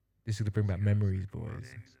This is gonna bring back memories, boys.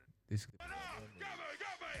 This.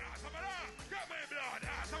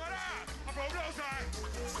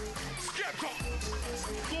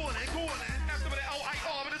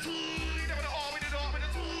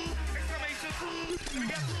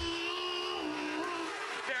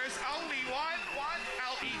 There's only one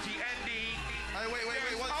L-E-G-N-D. Wait,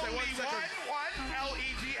 one second. One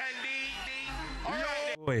L-E-G-N-D.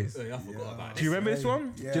 Boys, I forgot about do you remember this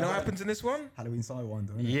one? Yeah. Do you know what happens in this one? Halloween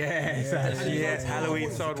Sidewinder. Yes, actually, yes. Halloween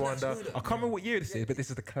Sidewinder. Clash, I can't remember what year this is, but this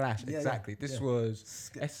is the Clash. Yeah, Exactly. yeah, This yeah.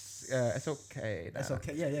 was SLK. That's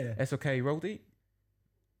okay. Yeah. SLK roll deep.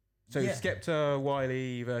 So Yeah. Skepta,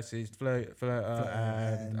 Wiley versus Flirter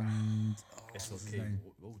and It's what's his okay. name?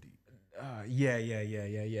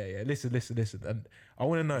 yeah. Listen. And I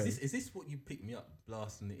want to know. Is this what you picked me up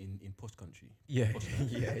blasting it in posh country? Yeah, Posh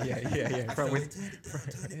country. yeah. Front with,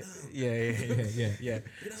 yeah.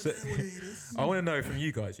 So I want to know from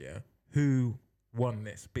you guys, yeah, who won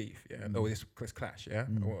this beef, yeah, or this clash, yeah.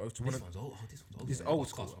 This one's old. This is old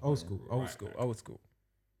school. Oh,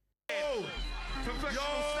 professional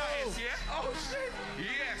status, yeah? Oh, shit.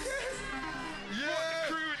 Yes. Yeah. What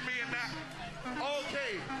the crew with me in that?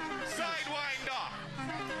 Okay. Sidewinder.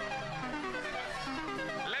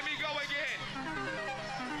 Let me go again.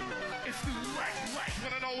 It's like.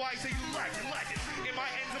 Wanna know why I say like it. In my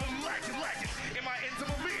ends of a like it. In my ends of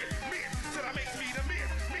a mid. Said I makes me the mid.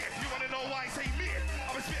 You wanna know why I say mid?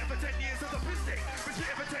 I was spitting for 10 years as a pistic. Been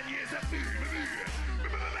spitting for 10 years at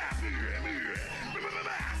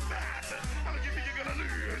how do you think you're gonna lose?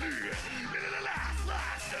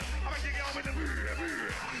 I'ma get you on with the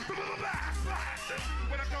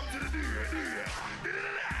when I come to the they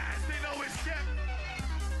know it's Skep.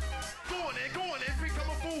 Go on in, think I'm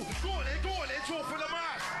a fool. Go on in, draw for the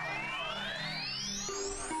mask.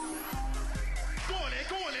 Go on in,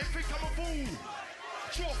 think I'm a fool.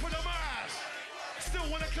 Draw for the mask. Still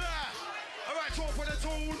wanna clash. Alright, draw for the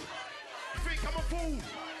tool. Think I'm a fool.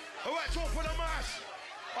 Alright, draw for the mask.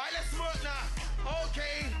 Alright, let's smirk now.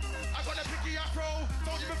 Okay, I got a picky afro.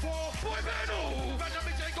 Told you before. Boy, Beno. Random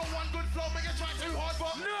bitch ain't got one good flow. Make it try too hard,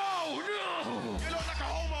 but no. You look like a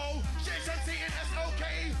homo. Shakes and seating, that's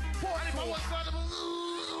okay. And if I was further, I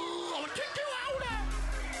would kick you out.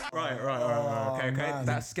 Right. Okay. man.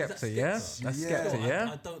 That's Skepta, yeah. That's Skepta,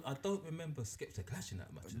 yeah. I don't remember Skepta clashing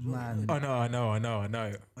that much as well. Man. I know.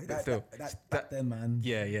 Wait, But still, that then, man.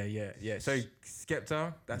 yeah. So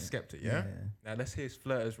Skepta, that's Skepta, yeah. Now let's hear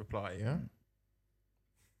Flirter's reply, yeah.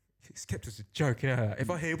 Skepta's a joke, yeah. If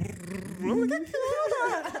I hear, That's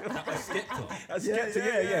Skepta. that's Yeah,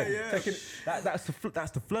 Skepta, yeah. Taking, that's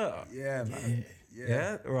the Flirter. Yeah, man.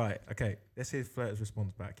 Yeah. Right. Okay. Let's hear Flirter's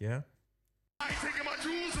response back, yeah. I ain't taking my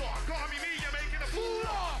jewels off. Call me, you're making a fool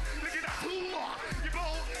off. Look at that tool off. You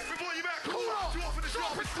bold before you back cool off. You off in the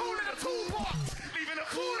shop, it's cool in the toolbox. Leaving a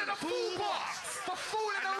fool in the pool box. A fool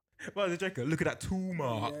in the Well, the joker, look at that tool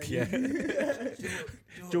mark, yeah.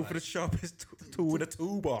 Joe for the sharpest tool in the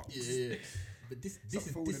toolbox. Yeah. But this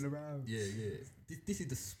is fooling around. Yeah. This is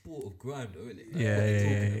the sport of grime, though, isn't it? Yeah.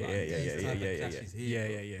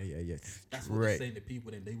 That's what they're saying to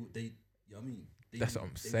people. Then they, you know what I mean? That's what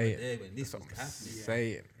I'm they saying. were there when this That's was what I'm happening.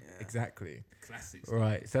 saying. Exactly. Classics.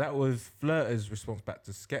 Right. So that was Flirter's response back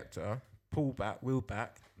to Skepta. Pull back, wheel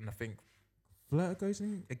back, and I think Flirter goes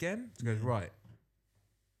in again. He goes right.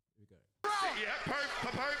 Yeah, perp.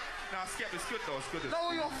 Nah, Skep, it's good though, it's good.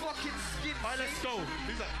 Know your fucking skin. Alright, let's go.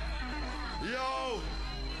 Who's that? Yo!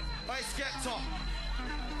 Hey, Skepta.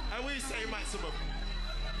 And we say maximum.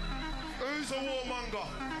 Who's a warmonger?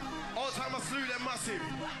 All the time I slew them massive.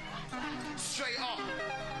 Straight up.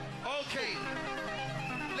 Okay.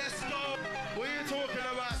 Let's go. What are you talking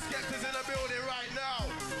about? Skepta's in the building right now.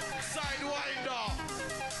 Sidewinder.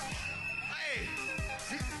 Hey.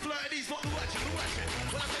 Flirty, these not the watching. When I say,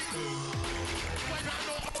 right now,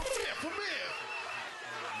 no, come here.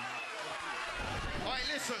 Alright,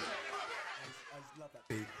 listen.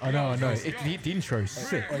 I know. The intro's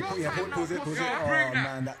sick. Wait, pause it. Oh,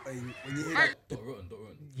 man, when you hear that. Don't run.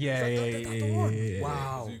 Yeah.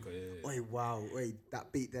 Wow. Bazooka, yeah. Wait,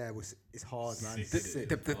 that beat there is hard, man. Sick.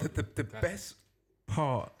 The best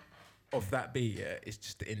part of that beat, yeah, is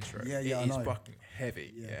just the intro. Yeah, It I is know. fucking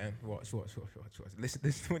heavy. Yeah. Watch. Listen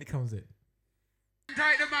when it comes in.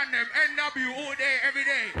 Tight the man them, NW all day, every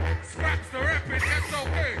day. Scraps the rapping,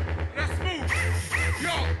 SOK. Let's move.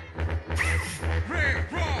 Yo. Ray,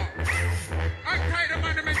 raw. I tight the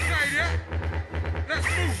man them inside, yeah? Let's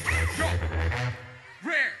move. Yo.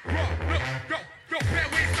 Ray, raw. Yo, bear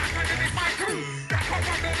waist back underneath my crew. That come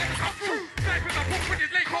on, don't let me come through. Sniping the book with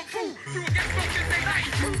his leg kung fu. You will get something they like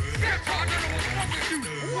you. Skepta, I don't know what's wrong with you.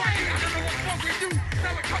 Why? I don't know what's wrong with you.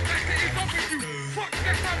 Now it comes like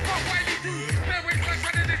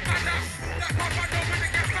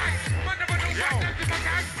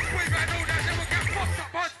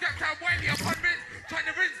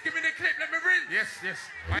yes.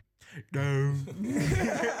 No.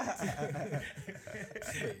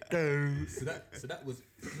 No. So that was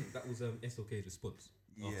SOK's response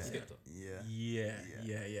after Skepta. Yeah.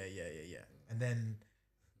 And then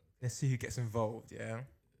let's see who gets involved. Yeah.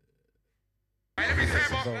 Right, let me say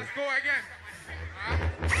about, let's go again.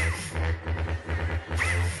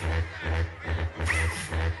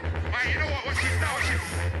 Right, you know what? Watch this now. Watch this.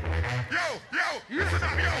 Yo, listen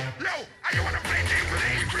up, yo. And you wanna play games with the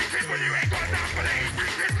E-Freakers when you ain't got enough for the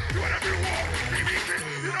E-Freakers? You wanna do war? E-Freakers?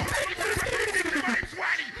 You know, my name's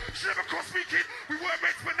Wiley. Should never cross me, kid. We weren't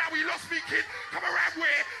mates, but now we lost me, kid. Come around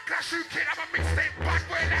where? Clash you, kid. I'm a mixtape bad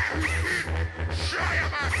boy now. Who's kid? Shy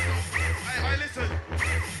up, man. Hey, listen.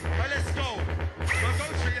 Hey, let's go. We'll go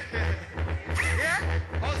to you. Yeah?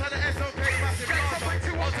 I was at the SOK massive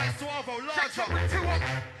larger. I was at Suavo larger. Shakes up with 2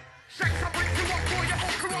 up, boy, your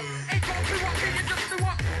whole crew up. Ain't gon' do up, you just do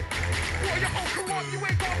up. Boy, your whole crew up, you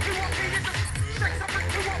ain't gon' do up, you just. Shakes up with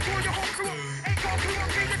 2 up, boy, your whole crew up. Ain't gon' do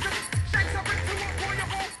up, you just. Shakes up with 2 up, boy, your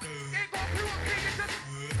whole. Ain't gon' do up, you just.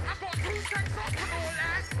 I got 2 shakes up and all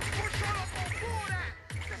that. Push on up on board that.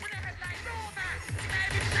 Step in the head like no that.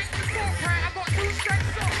 Maybe shake the fork, right? I got 2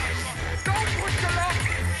 shakes up. Don't push a lot.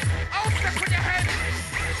 I'll step on your head.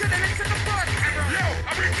 Should've listened to the first camera. Yo,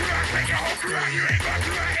 I bring 2 out, take your whole crew out. You ain't got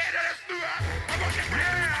 2 out here.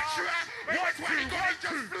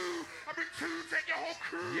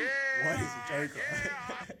 Why is it Joker?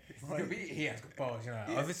 He has got bars, you know. I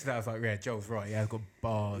was listening to that, I was like, yeah, Joel's right. He has got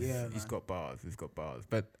bars. Yeah, He's got bars.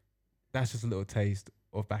 But that's just a little taste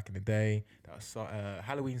of back in the day. That was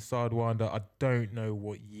Halloween Sidewinder. I don't know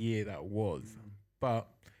what year that was, but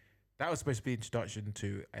that was supposed to be introduction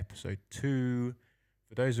to episode 2.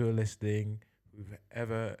 For those who are listening,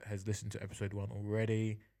 whoever has listened to episode 1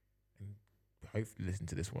 already, and hopefully listen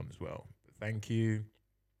to this one as well. But thank you.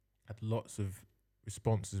 Had lots of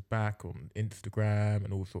responses back on Instagram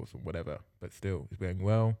and all sorts of whatever, but still, it's going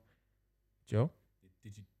well. Joe?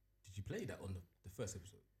 Did you play that on the first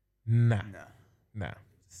episode? Nah. It was a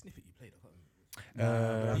snippet you played. I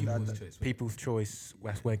Uh, can't remember. People's Choice. People's Choice.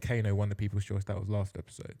 That's when Kano won the People's Choice. That was last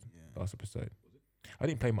episode. Last episode. I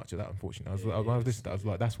didn't play much of that, unfortunately. I was listening to that. I was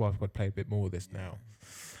like, that's why I've got to play a bit more of this now.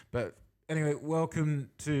 But anyway,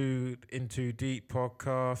 welcome to the Into Deep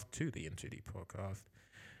podcast.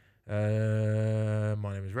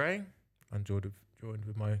 My name is Ray. I'm joined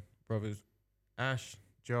with my brothers Ash,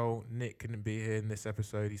 Joel. Nick couldn't be here in this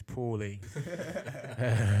episode. He's poorly.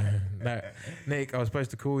 No, Nick, I was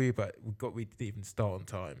supposed to call you, but we didn't even start on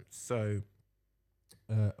time. So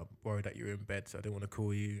I'm worried that you're in bed, so I didn't want to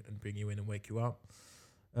call you and bring you in and wake you up.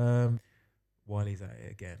 Wiley's at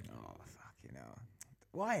it again. Oh, fucking hell.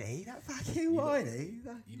 Wiley? That fucking Wiley?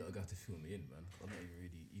 You lot got to fill me in, man. I'm not even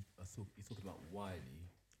really. He's talking about Wiley.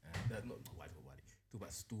 Not Wiley. Talk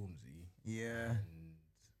about Stormzy. Yeah. And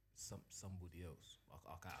somebody else.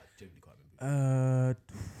 I genuinely can't remember.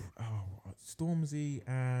 Stormzy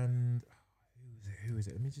and who is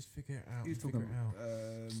it? Let me just figure it out. Who's talking about?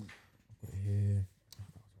 I've got it here.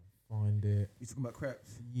 Find it. He's talking about Crept.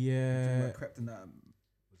 Yeah. Talking about Crept and that.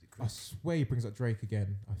 Was it I Chris? swear he brings up Drake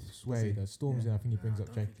again. I swear he does. Stormzy, I think he brings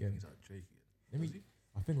up Drake again. Let me.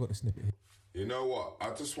 I think I got the snippet here. You know what?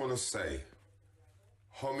 I just want to say,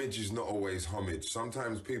 homage is not always homage.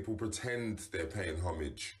 Sometimes people pretend they're paying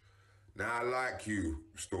homage. Now, I like you,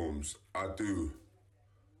 Storms. I do.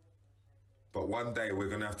 But one day we're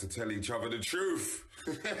going to have to tell each other the truth.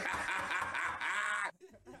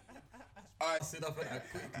 I said up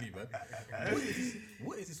that quickly, man.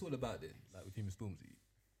 What is this all about then? Like with him and Stormzy?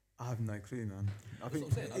 I have no clue, man. I That's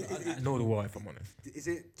what I'm saying. Nor do I, if I'm honest. Is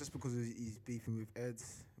it just because he's beefing with Ed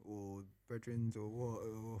or Brethrens or what?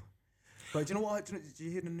 Or... But do you know what? Did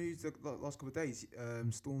you hear the news the last couple of days?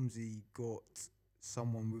 Stormzy got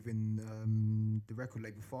someone within the record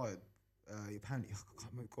label fired. Apparently,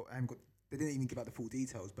 they didn't even give out the full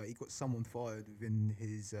details, but he got someone fired within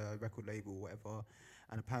his record label or whatever.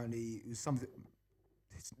 And apparently, it was something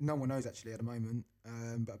no one knows actually at the moment.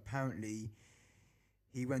 But apparently,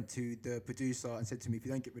 he went to the producer and said to me, if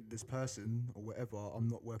you don't get rid of this person or whatever, I'm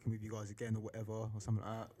not working with you guys again or whatever, or something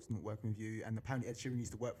like that. It's not working with you. And apparently Ed Sheeran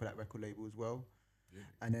used to work for that record label as well. Yeah.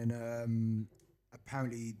 And then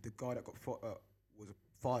apparently the guy that got was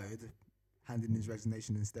fired handed in his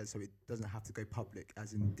resignation instead, so it doesn't have to go public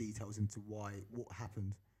as in details into what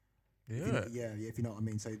happened. Yeah. If you know what I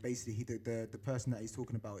mean. So basically the person that he's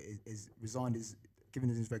talking about is resigned, is given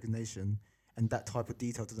his resignation. And that type of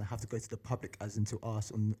detail doesn't have to go to the public, as into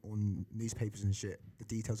us on newspapers and shit. The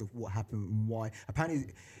details of what happened and why.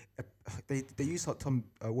 Apparently, they use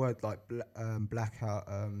a word like blackout,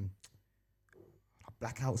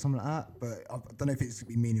 blackout or something like that. But I don't know if it's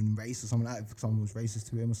meaning race or something like that. If someone was racist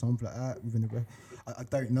to him or something like that within the. I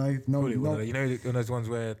don't know. No, Probably one no. of you know one of those ones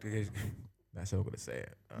where that's how I'm gonna say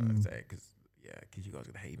it. I'm gonna say it because you guys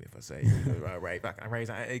are gonna hate me if I say it. Right, back and raise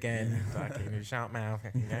at it again. Fucking shout mouth.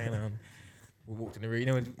 Fucking going on. We walked in the room. You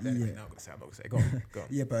know, anyway, I'm not gonna say. I'm not gonna say. Go on.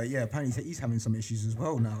 Yeah, but apparently he's having some issues as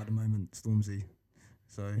well now at the moment, Stormzy.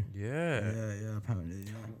 So Yeah. Apparently,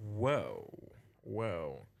 yeah. Well.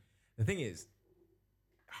 The thing is,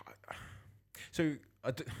 so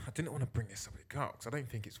I didn't want to bring this up because I don't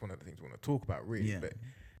think it's one of the things we want to talk about really. Yeah. But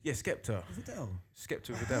yeah, Skepta. Vidal. Skepta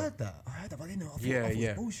with I Vidal. heard that, but I didn't know. I thought Yeah. it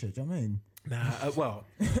was bullshit. Do you know what I mean? Nah. Well.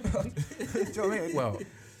 Do you know what I mean? Well.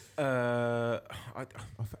 Did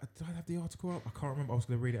I have the article up? I can't remember. I was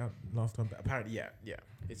going to read it out last time, but apparently, yeah,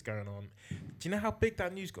 it's going on. Do you know how big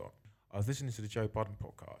that news got? I was listening to the Joe Budden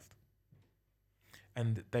podcast,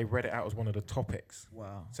 and they read it out as one of the topics.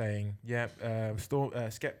 Wow. Saying,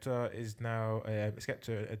 Skepta is now, Skepta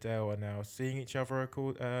and Adele are now seeing each other,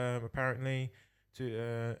 apparently,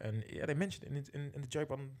 and they mentioned it in the Joe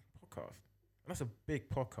Budden podcast. And that's a big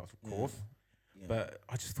podcast, of course. Yeah. But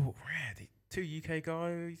I just thought, the two UK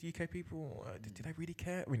guys, UK people, do they really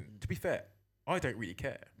care? I mean, to be fair, I don't really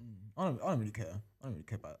care. I don't really care. I don't really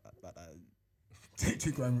care about that.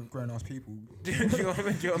 Two grown ass people. Do you know what I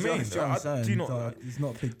mean? Do you know what I mean? Saying? Do you not? It's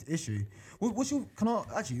not a big issue. What's your? Can I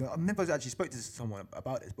actually? I've never actually spoke to someone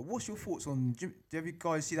about this. But what's your thoughts on? Do you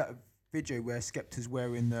guys see that video where Skepta's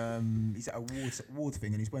wearing? He's at a award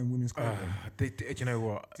thing and he's wearing women's clothing. Do you know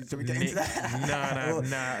what? Did we get into that?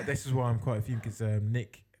 No. This is why I'm quite a few because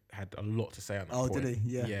Nick had a lot to say on that point. Did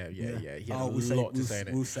he? Yeah. He had a we'll lot to say on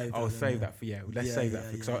it. We'll save that. I'll save that for Let's save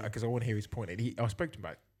that because I want to hear his point. I spoke to him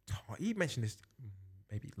about. He mentioned this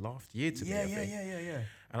maybe last year to me. I think. Yeah.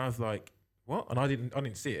 And I was like, what? And I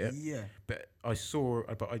didn't see it. Yeah. But I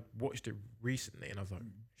watched it recently, and I was like,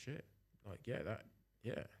 shit. Like, Yeah,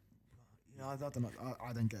 I don't know.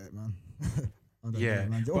 I don't get it, man. I don't get Yeah, it,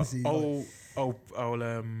 man. but Honestly, I'll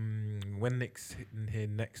when Nick's in here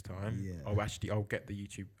next time, Yeah. I'll get the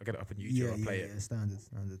YouTube. I'll get it up on YouTube. I'll play it. Standard.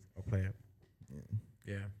 I'll play it. Yeah.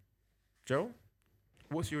 Yeah. Joel,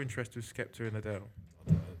 what's your interest with Skepta and Adele?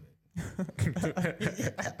 I don't know,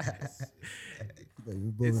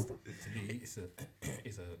 mate. To me, it's a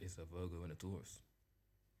Virgo and a Taurus.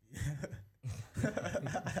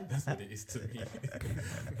 That's what it is to me.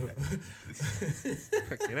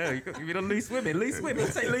 You know, you mean on loose women.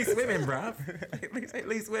 Say loose women, bruv. Say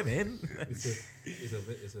loose women. It's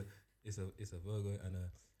a Virgo and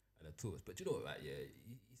a Taurus. But you know what, right? Yeah,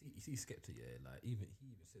 you see Skepta. Yeah, like he even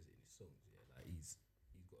says it in his songs. Yeah, like he's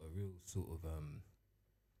got a real sort of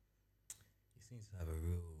he seems to have a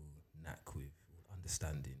real knack with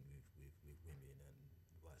understanding with women and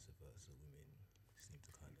vice versa. Women seem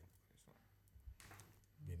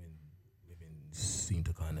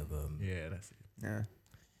to kind of Yeah, that's it. Yeah.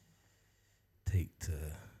 take to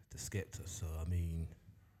Skepta. So I mean,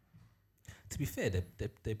 to be fair,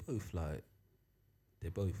 they're both like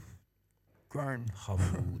Grown.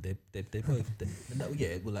 humble. They're both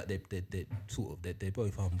they're sort of they're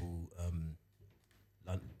both humble.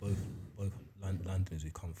 Both Londoners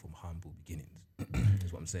who come from humble beginnings.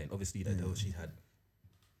 Is what I'm saying. Obviously, she's had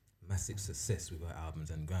massive success with her albums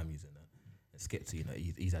and Grammys and that. And Skepta, you know,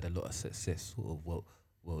 he's had a lot of success sort of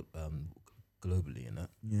globally and that.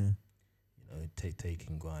 Yeah. You know,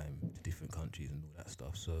 taking grime to different countries and all that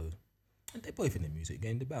stuff. So, and they're both in the music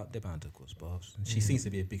game. They're bound to cross paths. And she seems to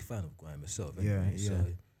be a big fan of grime herself. Anyway. Yeah. So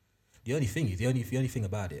the only thing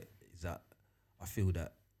about it is that I feel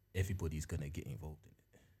that everybody's gonna get involved in it.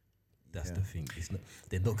 That's the thing.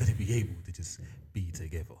 They're not gonna be able to just be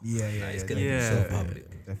together. It's gonna be so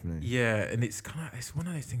public. Definitely. Yeah, and it's one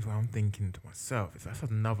of those things where I'm thinking to myself, that's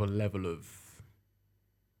another level of.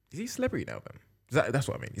 Is he a celebrity now? Then that's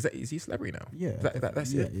what I mean. Is he a celebrity now? Yeah.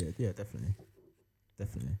 That's it. Yeah, definitely.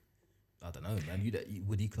 I don't know, man.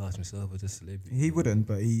 Would he class himself as a celebrity? He wouldn't,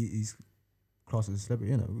 but he's classed as a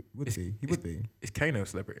celebrity, you know. He would be. Is Kano a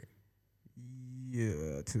celebrity?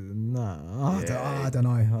 Yeah, I don't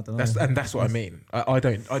know. That's what I mean. I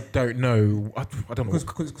don't know. I don't know.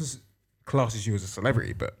 Because Classes you as a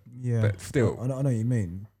celebrity, but still. I know what you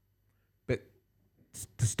mean. But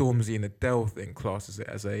the Stormzy and Adele thing classes it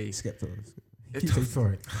as a Skepta.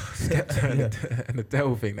 Sorry, Skepta and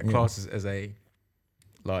Adele thing that classes as a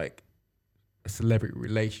celebrity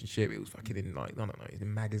relationship. It was fucking in I don't know,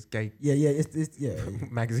 in magazine.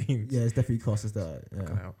 It's magazines. Yeah, it's definitely classed as that.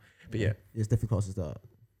 Yeah. But yeah, it's definitely classed as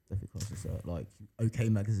that. Like OK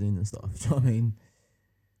Magazine and stuff. Do you know what I mean?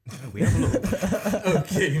 We have a lot.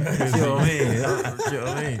 Okay, man. Do you know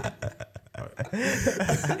what I mean?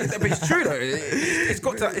 But it's true though. It's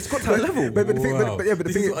got to that level. But the thing, Wow. but the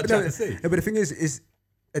This thing is what I'm trying to say. but the thing is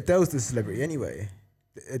Adele's the celebrity anyway.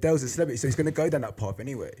 Adele's a celebrity, so he's going to go down that path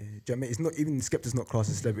anyway. Do you know what I mean? It's not even Skepta's not classed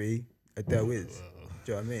as a celebrity. Adele is.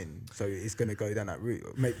 Do you know what I mean? So it's going to go down that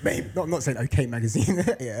route. Maybe not saying OK Magazine,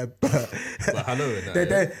 yeah, but hello, and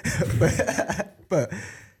that, but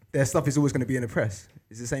their stuff is always going to be in the press.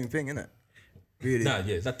 It's the same thing, isn't it? Really? Nah,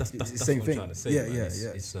 yeah, that's the what same I'm thing. trying to say. Yeah, man.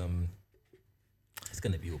 yeah. It's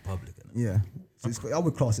gonna be all public. Innit? Yeah. So I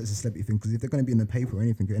would class it as a celebrity thing because if they're going to be in the paper or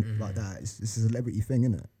anything like that, it's a celebrity thing,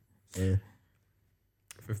 isn't it? So,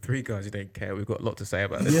 For three guys who don't care, we've got a lot to say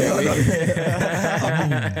about this.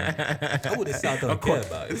 I wouldn't say I don't care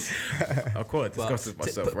about it. I quite discussed it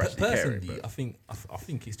myself. But for actually personally, caring, but. I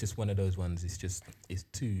think it's just one of those ones. It's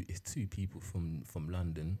two people from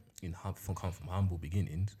London come from humble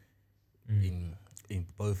beginnings, in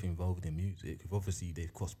both involved in music. Obviously,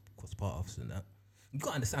 they've crossed paths and that. You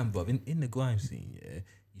got to understand, bro. In the grime scene, yeah,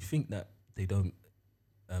 you think that they don't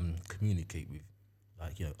communicate with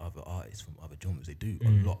other artists from other genres. They do a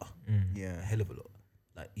lot, a hell of a lot.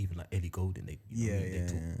 Like even like Ellie Goulding, they talk. You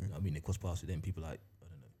know what I mean, they cross paths with them. People like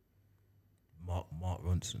Mark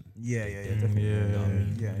Ronson. Definitely. Yeah, You know what I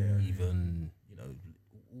mean? yeah. Even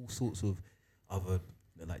all sorts of other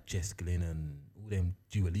like Jess Glynn and all them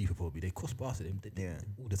Dua Lipa probably. They cross paths with them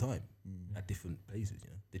all the time at different places. You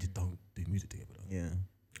know, they just don't do music together. Though. Yeah.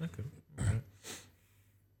 Okay.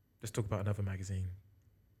 Let's talk about another magazine.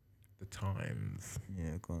 The Times.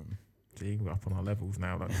 Yeah, go on. See, we're up on our levels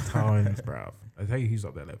now. Like the Times, bruv. I tell you who's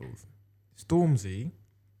up their levels. Stormzy.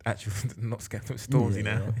 Actually, not Skepta, Stormzy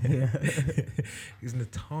now. He's in the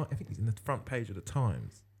Times. I think he's in the front page of the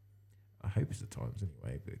Times. I hope it's the Times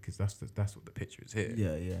anyway, because that's what the picture is here.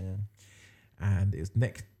 Yeah. And it's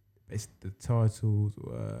the titles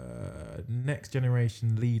were Next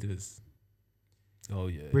Generation Leaders. Oh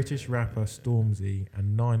yeah. British rapper Stormzy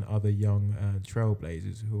and 9 other young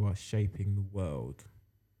trailblazers who are shaping the world.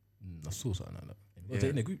 I saw something like that. Was it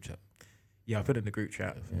in the group chat? Yeah, I put it in the group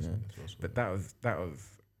chat. But that was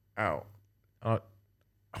out. I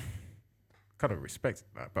kind of respected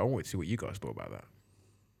that, but I wanted to see what you guys thought about that.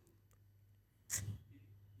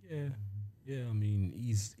 Yeah. I mean,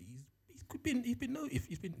 he's been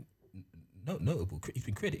notable. He's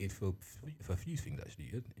been credited for a few things actually,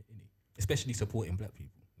 isn't he? Especially supporting black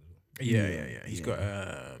people. Yeah. He's got I was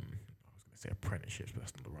going to say apprenticeships, but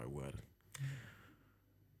that's not the right word.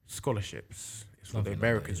 Scholarships is what the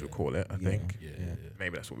Americans would call it, I think. Yeah.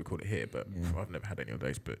 Maybe that's what we call it here, but I've never had any of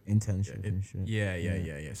those. But Internship and shit.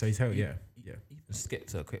 Yeah. So he's held, yeah. Even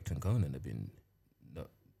Skepta, Krypton Conan have been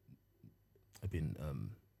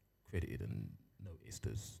credited and noticed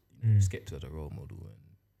as Skepta as a role model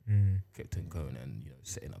and Krypton Conan,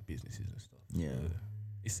 setting up businesses and stuff. Yeah.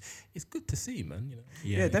 So it's good to see, man.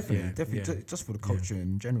 Yeah, definitely. Just for the culture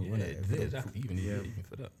in general, Yeah, isn't it? exactly. Even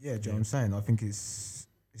for that. Yeah, do you know what I'm saying? I think it's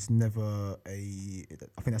never I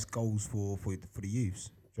think that's goals for the youths.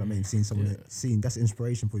 Do you know what I mean? Seeing someone, that's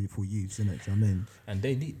inspiration for youths, isn't it? Do you know what I mean? And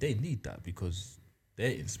they need that because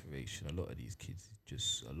their inspiration. A lot of these kids,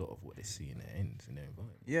 just a lot of what they see in their ends in their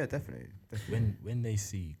environment. Yeah, definitely. When they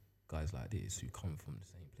see guys like this who come from the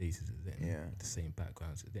same places as them, the same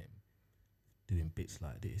backgrounds as them, doing bits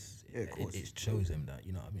like this, it shows them that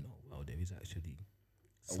oh wow, there is actually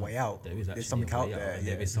a way out. There is actually something out there. and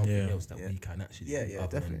there is something else that we can actually do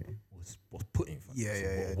other definitely. than what's put in front of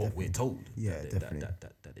us, what we're told. Definitely.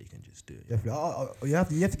 That they can just do. Definitely. You have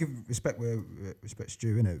to give respect where respect's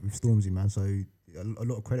due, innit? With Stormzy, man. So a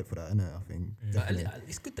lot of credit for that, innit? I think.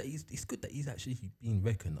 It's good that he's actually been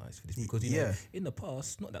recognised for this because in the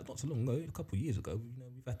past, not so long ago, a couple of years ago,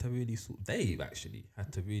 we've had to really they've actually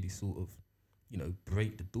had to really sort of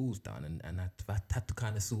break the doors down and had to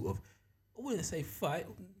kind of sort of, I wouldn't say fight,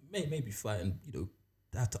 maybe fight, and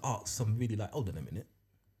had to ask some really like, hold on a minute,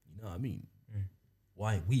 you know what I mean?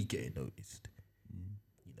 Why are we getting noticed?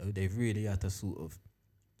 They've really had to sort of,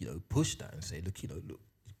 push that and say, look,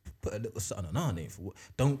 put a little something on our name for what.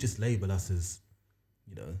 Don't just label us as,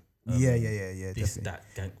 this, definitely.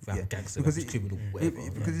 that gangster, because criminal,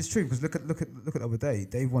 whatever. Because it's true. Because look at the other day.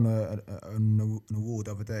 They won an award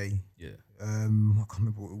the other day. Yeah. I can't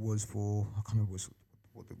remember what it was for. I can't remember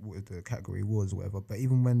what the category was or whatever. But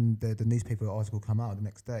even when the newspaper article came out the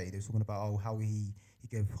next day, they were talking about how he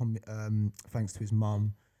gave thanks to his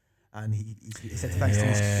mum. And he said thanks to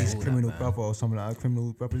his criminal brother or something like that.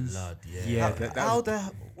 Criminal brothers. Blood, How the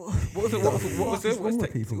What was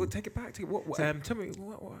it? People? Take it back. Tell me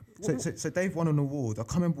what. So Dave won an award. I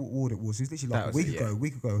can't remember what award it was. It was literally like a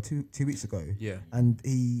week ago, or two weeks ago. Yeah. And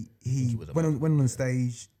he went on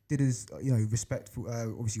stage, did his, respectful.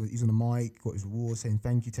 Obviously, he's on the mic, got his award, saying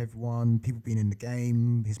thank you to everyone, people being in the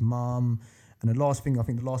game, his mum, and the last thing, I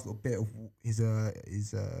think, the last little bit of his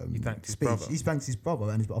he thanked his speech, brother. he thanked his brother,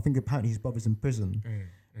 and I think apparently his brother's in prison,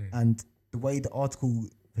 and the way the article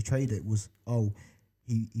portrayed it was,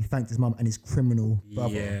 he thanked his mum and his criminal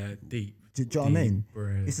brother. Yeah, deep. Do you know what I mean?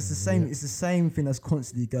 It's just the same. It's the same thing that's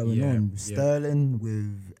constantly going on with Sterling,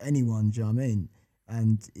 with anyone. Do you know what I mean?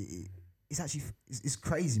 And it's actually it's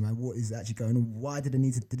crazy, man. What is actually going on? Why did they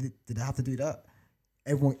need to? Did they have to do that?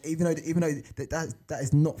 Everyone, even though that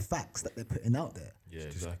is not facts that they're putting out there. Yeah,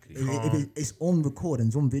 exactly. It's on record and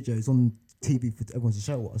it's on video. It's on TV for everyone to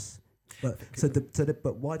show us. But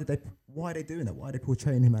but why are they doing that? Why are they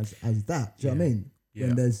portraying him as that? Do you know what I mean? Yeah.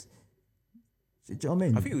 When there's, do you know what I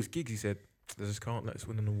mean? I think it was Giggs. He said, "They just can't let us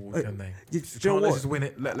win an award, can they? Do Just you know can't let what? us win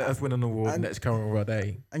it. Let us win an award And- next current our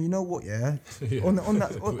day." And you know what? Yeah, on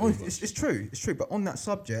that, it's true. It's true. But on that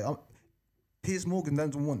subject, Piers Morgan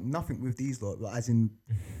doesn't want nothing with these lot. Like, as in,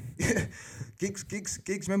 Giggs.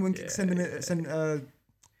 Remember when Giggs sending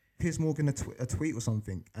Piers Morgan a tweet or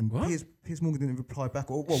something, and What? Piers Morgan didn't reply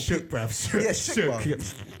back. Or Shook, bruv. Yeah, shook,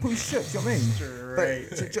 bruv. Probably shook. Do you know what I mean?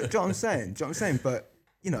 But do you know what I'm saying? Do you know what I'm saying? But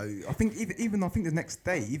I think even I think the next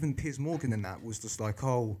day, even Piers Morgan and that was just like,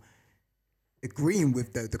 agreeing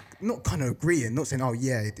with the not kind of agreeing, not saying,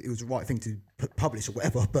 it was the right thing to publish or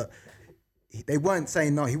whatever, but they weren't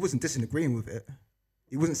saying no. He wasn't disagreeing with it.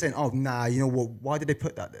 He wasn't saying, you know what? Why did they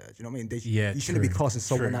put that there? Do you know what I mean? You shouldn't be casting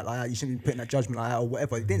someone like that. You shouldn't be putting that judgment like that or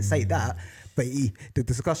whatever. He didn't say that, but the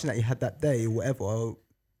discussion that he had that day or whatever,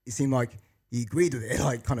 it seemed like he agreed with it,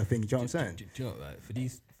 like kind of thing. Do you know what I'm saying? Do you know, like, for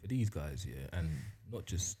these guys, and not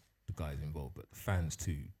just the guys involved, but the fans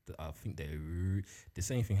too. I think the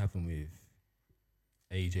same thing happened with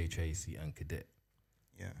AJ Tracy and Cadet.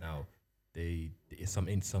 Yeah. Now,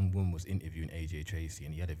 some woman was interviewing AJ Tracy,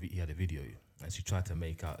 and he had a video, and she tried to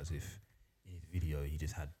make out as if in his video he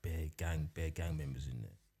just had bare gang members in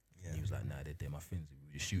there. Yeah. And he was like, "Nah, they're my friends. We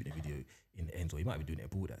were just shooting a video in the end, or he might be doing it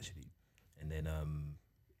abroad actually." And then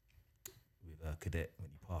with Cadet,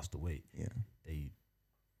 when he passed away, they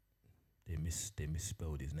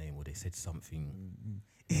misspelled his name, or they said something.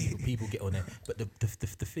 People get on there, but the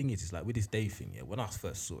thing is like with this day thing. Yeah, when I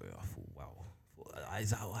first saw it, I thought, wow. Is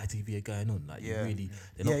that how ITV are going on? Like,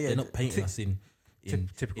 they're not painting us in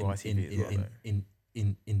typical ITV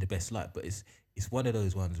in the best light. But it's one of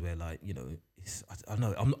those ones where, like, I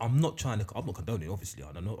know I'm not condoning. Obviously,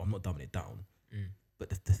 I'm not dumbing it down. But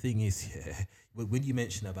the thing is, when you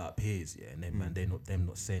mention about Piers, and then man, them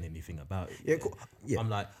not saying anything about it. I'm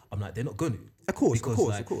like they're not going to. Of course,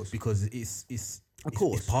 because it's of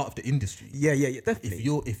course, it's part of the industry. Yeah, definitely.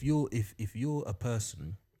 If you're a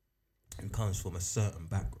person who comes from a certain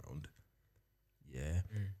background,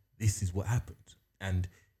 this is what happens, and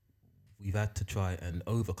we've had to try and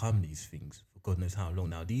overcome these things for God knows how long.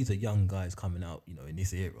 Now these are young guys coming out, in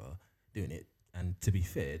this era doing it, and to be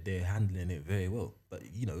fair, they're handling it very well. But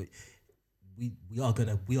we are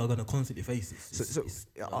gonna constantly face this.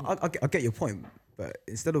 I get your point, but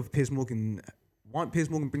instead of Piers Morgan, why don't Piers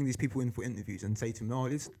Morgan bring these people in for interviews and say to them, "No,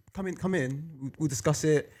 let's come in, we'll discuss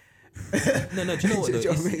it." No. Do you know what? Do you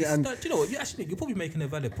know what I mean? You're probably making a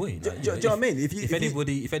valid point. Like, Do you know what I mean?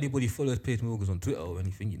 If anybody follows Piers Morgan on Twitter or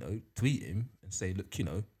anything, tweet him and say, look,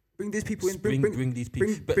 bring these people in. Bring these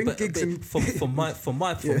people. Bring Giggs in. From my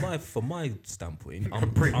standpoint,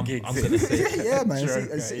 I'm gonna say, yeah, man.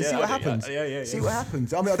 See what happens. See what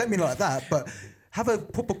happens. I mean, I don't mean like that, but have a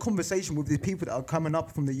proper conversation with the people that are coming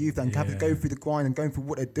up from the youth and have to go through the grind and going through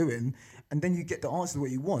what they're doing, and then you get the answer to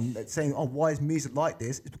what you want. That's saying, why is music like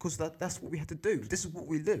this? It's because that's what we had to do. This is what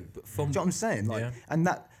we live. Do you know what I'm saying? Like, and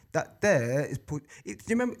that there is put. Do you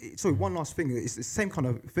remember? Sorry, one last thing. It's the same kind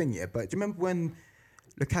of thing, yeah. But do you remember when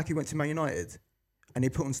Lukaku went to Man United and they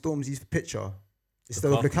put on Stormzy's picture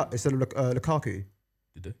instead of Lukaku?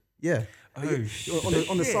 Did they? Yeah. Oh,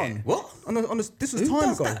 on the Sun. What? This was Who time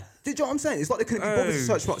does ago. that? Do you know what I'm saying? It's like they couldn't be bothered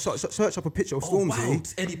to search up a picture of Stormzy. Wow,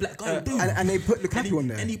 it's any black guy will do. And they put Lukaku on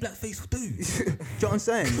there. Any black face will do. Do you know what I'm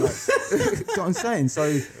saying? Like, do you know what I'm saying?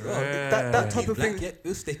 So that type of thing. Yeah,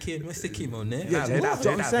 we'll stick him on there. Yeah, do you know what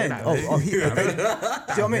I'm saying? Do you know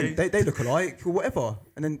what I mean? They look alike or whatever,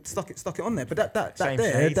 and then stuck it on there. But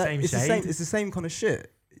it's the same kind of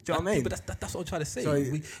shit. Do you know what I mean? But that's what I'm trying to say.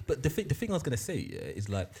 But the thing I was gonna say is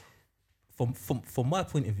like, from my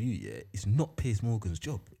point of view, it's not Piers Morgan's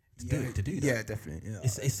job to do that. Yeah, definitely. Yeah.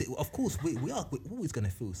 It's of course we're always gonna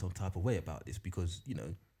feel some type of way about this because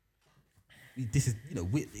this is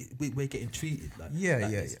we're getting treated like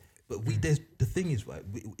this. But the thing is, right,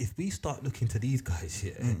 if we start looking to these guys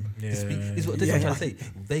here to speak, this is what I'm trying to say.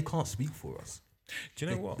 They can't speak for us. Do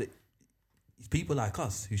you know what? It's people like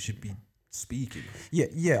us who should be speaking.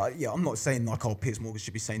 Yeah. I'm not saying like, oh, Piers Morgan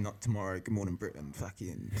should be saying that tomorrow. Good morning, Britain.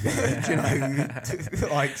 Fucking, you know,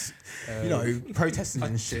 like, you know, protesting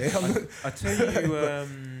and shit. I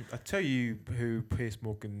tell you who Piers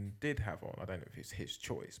Morgan did have on. I don't know if it's his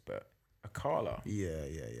choice, but Akala. Yeah.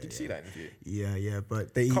 Did you see that interview? Yeah.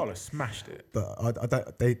 But Akala smashed it. But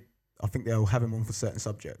I think they'll have him on for certain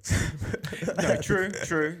subjects. No, true.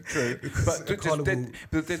 But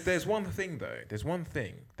there's one thing though. There's one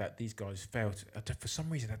thing that these guys fail to. For some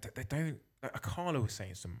reason, they don't. Like Akala was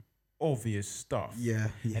saying some obvious stuff. Yeah.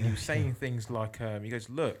 And he was saying things like, he goes,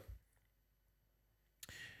 look,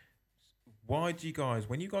 why do you guys,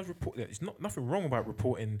 when you guys report, it's nothing wrong about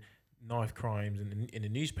reporting knife crimes in the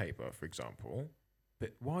newspaper, for example,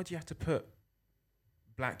 but why do you have to put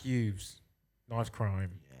black youths, knife crime?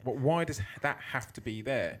 Why does that have to be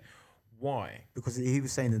there? Why? Because he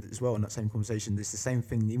was saying that as well in that same conversation. It's the same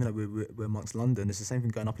thing, even though we're amongst London. It's the same thing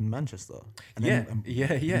going up in Manchester. And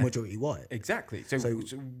Yeah. Majority white. Exactly. So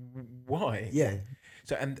why? Yeah.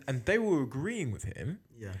 So and they were agreeing with him.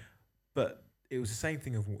 Yeah. But it was the same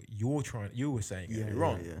thing of what you were saying earlier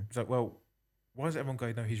on. Yeah. It's like, well, why does everyone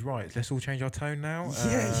go, no, he's right? Let's all change our tone now.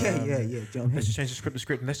 Yeah. Do you know what I mean? Let's just change the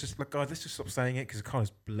script, and let's just guys, let's just stop saying it because Kyle is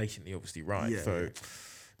blatantly obviously right.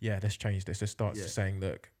 Let's change this. Let's start saying,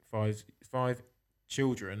 look, five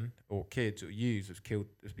children or kids or youths has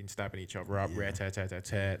been stabbing each other up.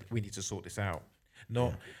 Tear. We need to sort this out.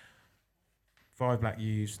 Not 5 black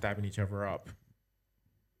youths stabbing each other up.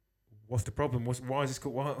 What's the problem? Why is this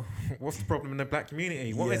called? What's the problem in the black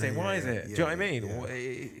community? What is it? Why is it? Do you know what I mean?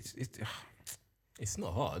 Yeah. It's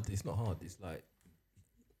not hard. It's not hard. It's like,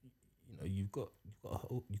 you know, you've got a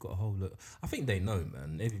whole lot. I think they know,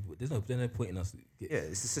 man. There's no point in us.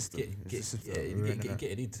 It's the system.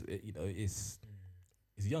 Getting into it. You know, it's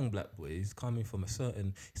young black boys coming from a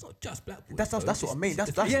certain. It's not just black boys. That's what I mean.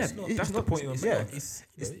 That's the point. It's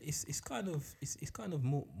kind of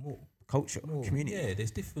more culture, more community. Yeah,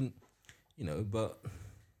 there's different. You know, but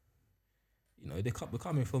you know, we're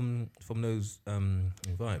coming from those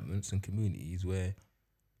environments and communities where,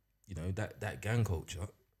 you know, that gang culture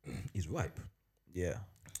is ripe. Yeah.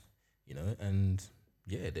 You know, and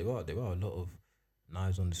there are a lot of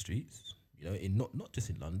knives on the streets. You know, in not just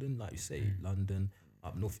in London, like you say, London,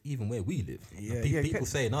 up north, even where we live. People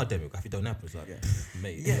say in our demographic it don't happen. It's like,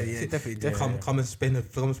 mate, definitely. Come and spend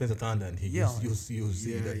some time down here. You'll see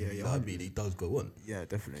that. I mean, it does go on. Yeah,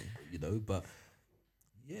 definitely. You know, but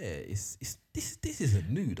it's this isn't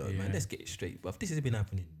new though, man. Let's get it straight. But if this has been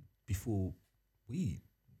happening before we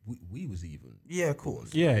was even. Yeah, of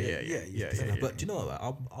course. Yeah. But do you know what?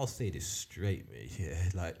 I'll say this straight, mate. Yeah,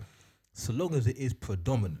 like so long as it is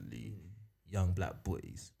predominantly young black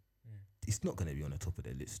boys, it's not going to be on the top of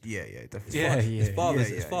their list. Yeah, definitely. As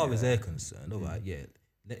far as they're concerned, all right,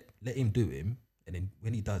 let him do him, and then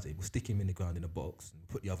when he does it, we'll stick him in the ground in a box and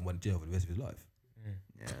put the other one in jail for the rest of his life.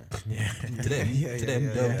 To them,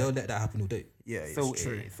 they'll let that happen all day. Yeah, it's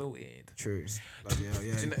Sorted. True. Like, You know,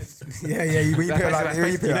 you put it like that.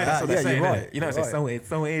 You're right. You know, it's sorted.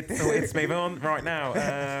 Let's move on right now.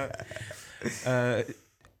 I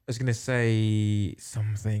was going to say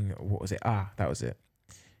something. What was it? That was it.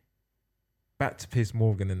 Back to Piers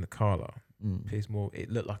Morgan and the Carla. Piers Morgan,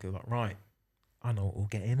 it looked like right. I know what we'll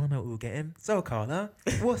get him. So, Carla,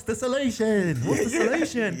 what's the solution? Come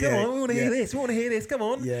on, we want to hear this. Come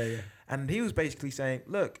on. Yeah. And he was basically saying,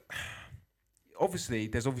 look,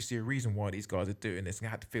 there's obviously a reason why these guys are doing this. And they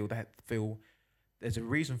had to feel there's a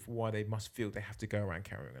reason for why they must feel they have to go around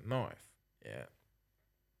carrying a knife. Yeah.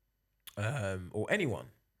 Or anyone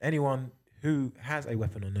who has a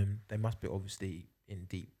weapon on them, they must be obviously in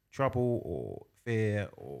deep trouble or fear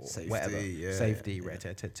or whatever. Safety.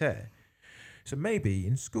 So maybe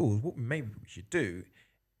in schools, what maybe we should do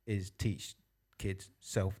is teach kids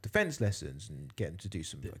self-defense lessons and get them to do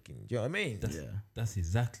some fucking. Do you know what I mean? That's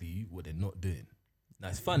exactly what they're not doing. Now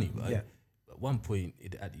it's funny, right? Yeah. At one point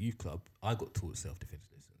at the youth club, I got taught self-defense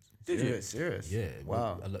lessons. Did you? Serious? Yeah.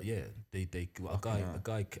 Wow. A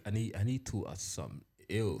guy, and he taught us some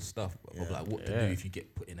ill stuff of like what to do if you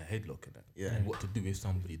get put in a headlock and that, and what to do if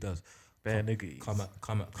somebody does. Bare niggies. Come out.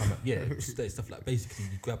 Yeah, stuff like basically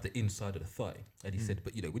you grab the inside of the thigh, and he said,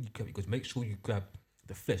 but you know when you grab, because make sure you grab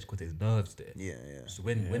the flesh because there's nerves there. Yeah. So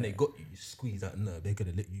when they got you, you squeeze that nerve, they're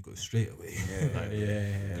gonna let you go straight away. Yeah. You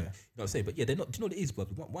know what I'm saying? But they're not. Do you know what it is,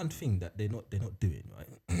 brother? One thing that they're not doing, right?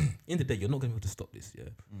 In the day, you're not gonna be able to stop this,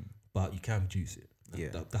 but you can reduce it.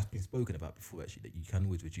 That's been spoken about before actually. That you can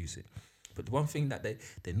always reduce it. But the one thing that they're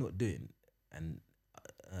not doing, and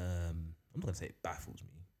I'm not gonna say it baffles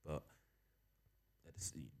me, but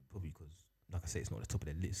probably because, like like I say, it's not at the top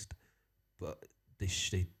of the list, but they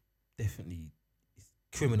definitely, it's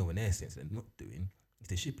criminal in their sense. They're not doing.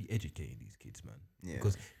 They should be educating these kids, man. Yeah.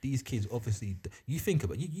 Because these kids obviously, you think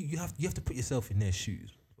about you have to put yourself in their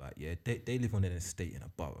shoes, right? Yeah, they live on an estate in a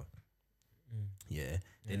borough. Yeah,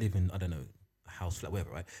 they live in, I don't know, a house flat,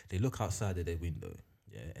 whatever, right? They look outside of their window,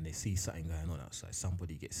 yeah, and they see something going on outside.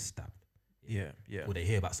 Somebody gets stabbed. Yeah. Or they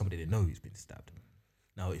hear about somebody they know who's been stabbed.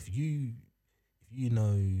 Now, if you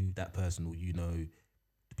know that person, or you know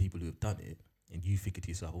the people who have done it, and you figure to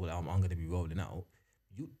yourself, well, I'm going to be rolling out.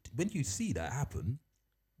 When you see that happen,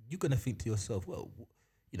 you're going to think to yourself, well,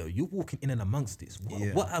 you know, you're walking in and amongst this.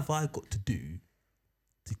 What have I got to do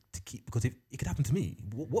to keep? Because if it could happen to me,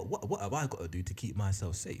 what have I got to do to keep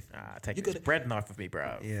myself safe? Take this bread knife with me,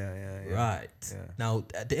 bro. Yeah. Right. Yeah. Now,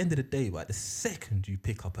 at the end of the day, right, the second you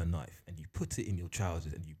pick up a knife and you put it in your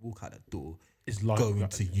trousers and you walk out the door, It's like going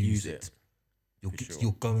to use it. For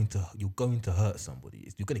You're going to hurt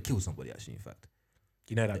somebody. You're going to kill somebody. Actually, in fact.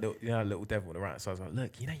 You know that little devil on the right side. So I was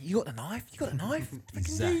like, look, you got the knife. You got the knife. Fucking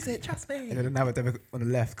Exactly. use it. Trust me. And then another devil on the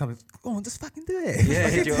left comes, go on, just fucking do it. Yeah,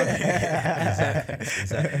 Fucking do it.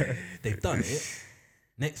 Exactly. They've done it.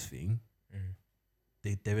 Next thing,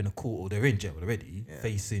 they're in a court or they're in jail already,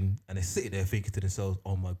 facing, and they're sitting there thinking to themselves,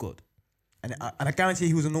 "Oh my god!" And I guarantee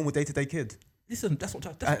he was a normal day-to-day kid. Listen, that's what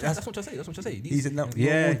I say. He's a normal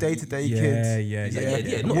day-to-day yeah, kid.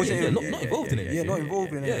 yeah. Not involved in it. Yeah, not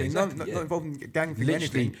involved in anything. exactly, Not involved in gang thing or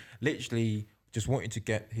anything. Literally, just wanting to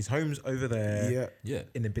get his home's over there. Yeah.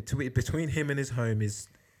 In the between him and his home is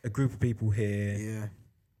a group of people here, Yeah.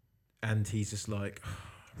 and he's just like,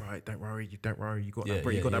 right, don't worry, you got Yeah, that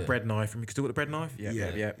bread, yeah, that yeah. bread knife, and you can still got the bread knife. Yeah.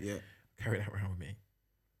 Yeah. Carry that around with me,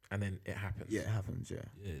 and then it happens. Yeah, it happens, yeah.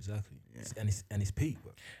 Yeah, exactly. Yeah. And it's peak,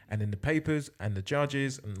 bro. And then the papers and the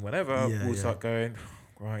judges and whatever Yeah, will yeah. start going,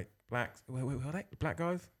 right, blacks. Wait, are they black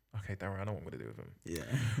guys? Okay, don't worry, I know what I'm gonna do with them. Yeah.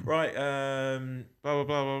 Right, blah blah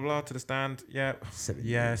blah blah blah to the stand. Yeah, 7 yes,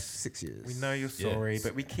 years, 6 years. we know you're Yeah. sorry,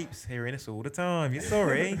 but we keep hearing this all the time. You're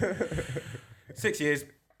sorry. 6 years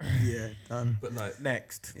Yeah, done. But like,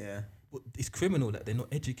 next. Yeah. it's criminal that they're not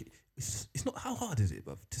educated. It's not, how hard is it,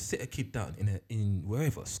 bruv, to sit a kid down in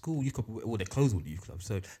wherever school, you could, or they close all the youth clubs.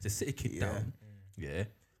 So to sit a kid down,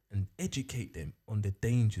 and educate them on the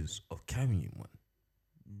dangers of carrying one.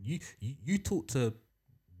 You talk to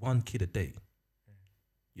one kid a day.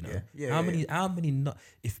 You know, how many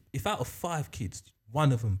if out of 5 kids,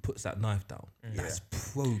 one of them puts that knife down, that's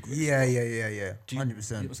progress. Yeah. Do you- 100%. you know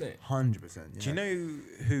what I'm saying? 100%. Do you know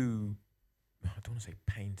who? I don't want to say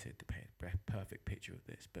painted the perfect picture of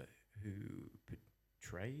this, but who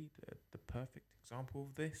portrayed the perfect example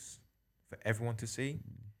of this for everyone to see?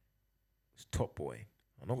 It's Top Boy.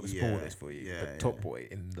 I'm not going to spoil this for you, but Top Boy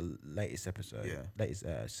in the latest episode, latest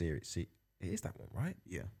series. See, it is that one, right?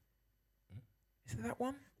 Yeah. Is it that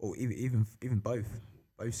one? Or even both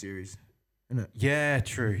series, isn't it? Yeah,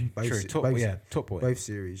 true. Both Top Boy. Both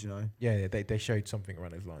series, you know. Yeah, they showed something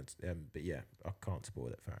around those lines. But yeah, I can't spoil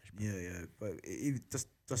it for Ash. Yeah. But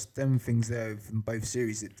just them things there from both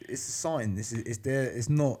series. It's a sign. It's there. It's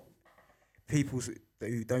not people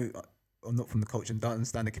who don't or not from the culture and don't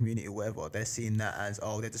understand the community or whatever. They're seeing that as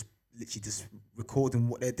they're just literally just recording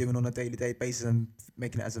what they're doing on a day-to-day basis and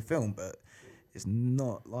making it as a film, but it's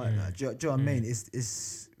not like that. Do you know what I mean?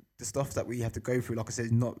 It's the stuff that we have to go through. Like I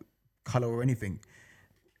said, not color or anything.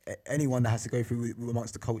 Anyone that has to go through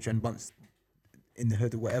amongst the culture and amongst in the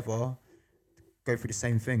hood or whatever, go through the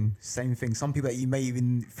same thing. Some people that you may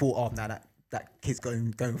even thought, now that kid's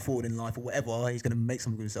going forward in life or whatever, he's going to make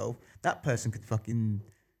something of himself. That person could fucking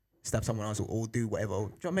stab someone else or do whatever. Do you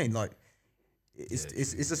know what I mean? Like, it's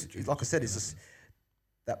just like I said, it's just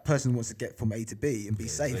that person wants to get from A to B and be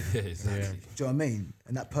safe. Yeah, exactly. Yeah. Do you know what I mean?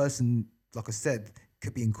 And that person, like I said,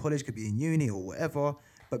 could be in college, could be in uni or whatever,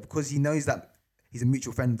 but because he knows that he's a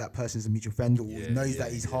mutual friend, that person's a mutual friend, or knows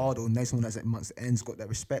that he's hard, or knows someone that's amongst the ends, got that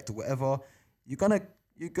respect or whatever, you're gonna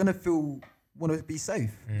want to be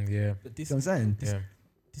safe. Yeah. But You know what I'm saying?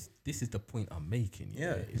 this is the point I'm making.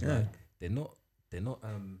 It's yeah. like they're not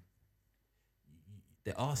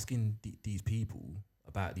they're asking these people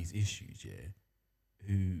about these issues,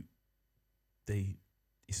 who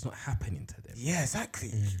it's not happening to them. Yeah, exactly.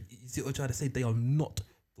 You see what I'm trying to say? They are not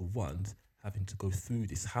the ones having to go through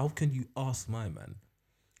this. How can you ask my man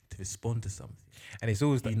to respond to something And it's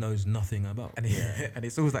always he knows nothing about? and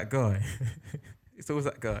it's always that guy. It's always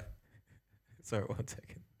that guy. Sorry, 1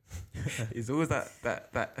 second. It's always that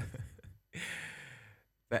that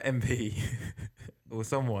MP or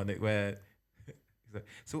someone where he's like,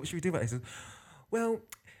 so what should we do about this? He says, well,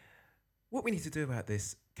 what we need to do about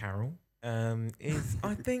this, Carol, is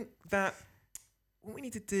I think that what we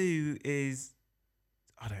need to do is,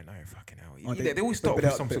 I don't know, fucking hell. Oh, they always start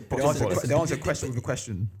with some sort of they answer a question with a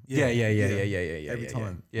question. Yeah. Every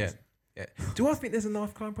time. Yeah. Do I think there's a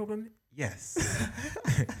knife crime problem? Yes.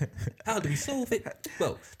 How do we solve it?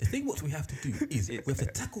 Well, the thing what we have to do is we have to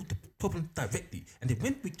tackle the problem directly, and then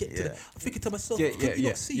when we get to the, I'm thinking to myself, could you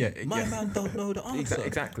not see? My man don't know the answer.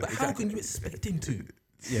 Exactly. But how can you expect him to?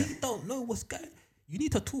 Yeah. He don't know what's going. You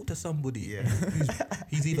need to talk to somebody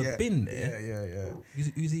who's either been there,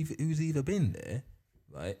 who's either been there,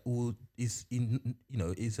 right, or is in,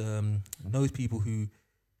 knows people who,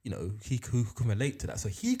 who can relate to that, so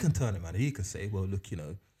he can turn it around. He can say, well, look,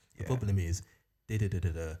 the problem is, you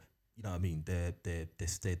know what I mean? They're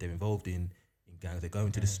involved in gangs. They're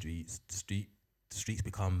going to the streets. The streets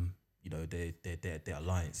become, their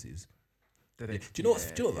alliances. Do you know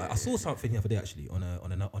what? Right? I saw something the other day actually on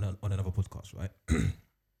another podcast, right?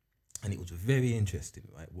 And it was very interesting,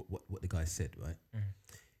 right? What the guy said, right?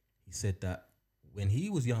 He said that when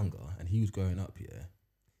he was younger and he was growing up,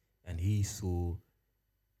 and he saw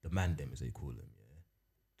the mandem, as they call them,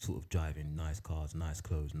 sort of driving nice cars, nice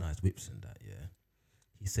clothes, nice whips and that,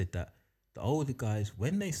 he said that the older guys,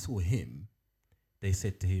 when they saw him, they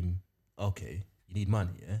said to him, okay, you need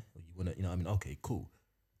money, or you want to, okay, cool,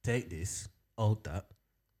 take this, hold that,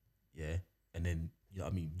 and then, you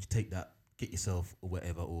take that, get yourself or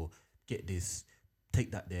whatever, or get this, take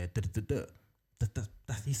that there,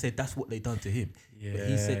 he said that's what they done to him. But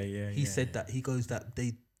he said that, he goes that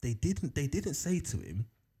they didn't say to him,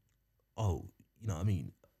 oh,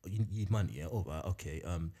 you need money, all right, okay,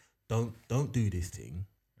 don't do this thing,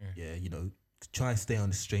 try and stay on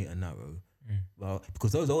the straight and narrow. Well,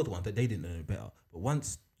 because those older ones, they didn't know better. But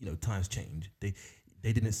once times change, they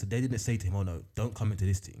didn't say to him, oh no, don't come into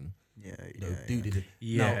this thing. Do this.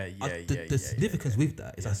 The significance with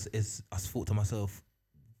that is I thought to myself,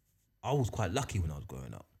 I was quite lucky when I was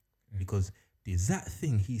growing up, because the exact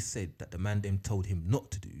thing he said that the man them told him not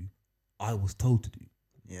to do, I was told to do.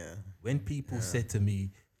 When people said to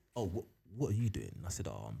me, oh, what are you doing? And I said,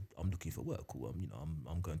 oh, I'm looking for work, or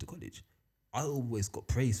I'm going to college. I always got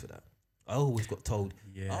praise for that. I always got told,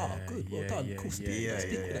 good, well done, cool,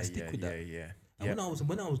 stick with that. And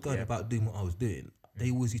when I was going about doing what I was doing,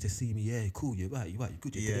 they always used to see me, cool, you're right, you're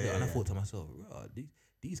good, and I thought to myself,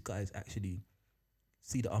 these guys actually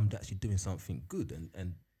see that I'm actually doing something good,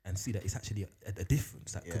 and see that it's actually a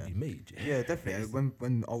difference that could be made. Yeah, definitely.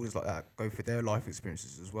 When olders like that go for their life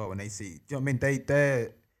experiences as well, and they see, do you know what I mean?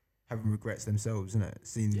 They're having regrets themselves, isn't it?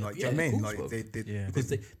 Seeing like, do you know what I mean? Like because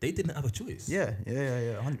they didn't have a choice.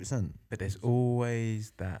 100%. But there's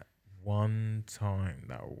always that one time,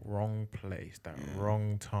 that wrong place, that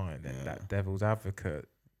wrong time, that devil's advocate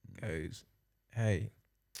goes, hey,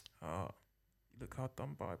 you look hard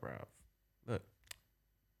done by, bruv. Look,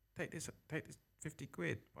 take this 50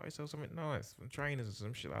 quid, buy yourself something nice from trainers or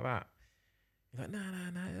some shit like that. You're like, nah,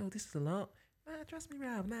 this is a lot. Nah, trust me,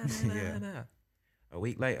 bruv, nah. A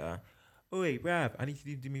week later, oi, bruv, I need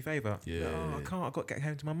you to do me a favour. No, I can't, I've got to get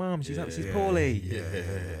home to my mum. She's poorly.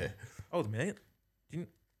 Hold a minute.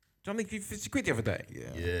 Did I give you 50 quid the other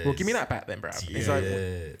day? Well, give me that back then, bruv. It's like,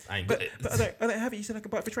 I ain't got it. But I don't have it. You said I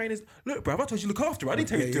could buy it for trainers. Look, bruv, I told you to look after it. I didn't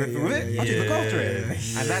tell you to do it for it. I just look after it.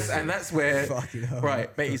 And that's where,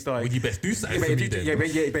 right, matey's like, well, you best do something for me then.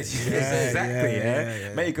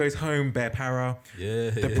 Exactly. Matey goes home, bare para.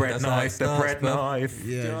 The bread knife. That's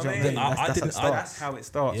how it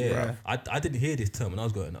starts, bruv. I didn't hear this term when I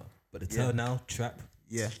was growing up, but the term now, trap.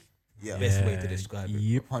 Best way to describe it.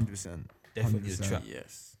 Yep, 100%. Definitely a trap.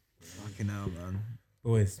 Yes. Fucking hell, man.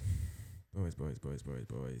 Boys.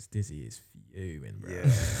 Dizzy is fuming, bro. I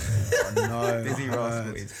know. Dizzy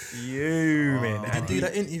Rascal is fuming. Did you do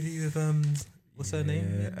that interview with what's her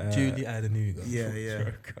name? Julie Adenuga.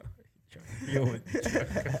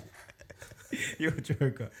 You're a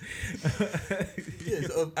joker.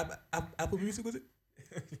 So, Apple Music, was it?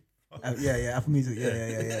 Apple Music.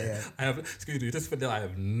 Yeah. I have, excuse me, just for that, I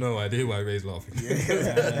have no idea why Ray's laughing.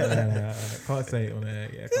 No. Can't say it on air.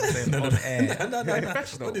 Yeah, can't say it on air. No.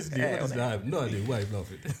 Honestly, I have no idea why he's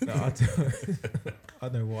laughing. No, I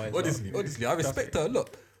know why. Honestly, I respect her a lot.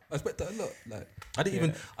 Like, I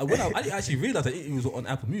didn't actually realize that it was on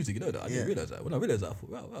Apple Music. You know that I didn't realize that. When I realized that, I thought,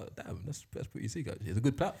 wow, damn, that's pretty sick. Actually, it's a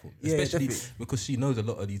good platform, especially because she knows a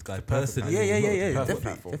lot of these guys personally.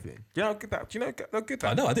 Definitely. Do you know how good that?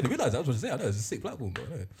 I know. I didn't realize that. I was going to say. I know it's a sick platform, bro.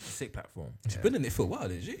 Sick platform. She's been in it for a while,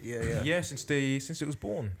 didn't she? Yeah. Since it was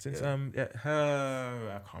born. Since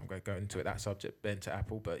her. I can't go into it that subject. Been to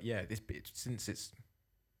Apple, but this bitch since the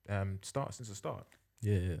start.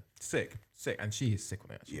 Yeah. Sick, and she is sick on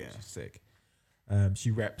it. Actually. She's sick. She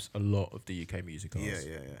reps a lot of the UK music artists.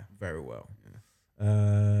 Very well.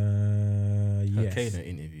 Her Yes. Kano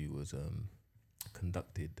interview was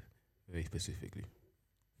conducted very specifically.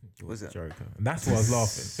 Was it? Joker. And that's why I was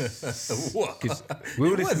laughing. What? Because we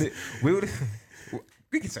were listening.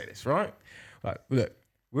 We can say this, right? Like, look,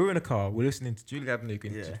 we were in a car. We're listening to Julie Adenuga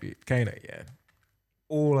interview Kano. Yeah.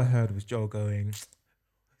 All I heard was Joel going,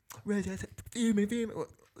 "What does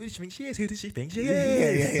she think she is? Who does she think she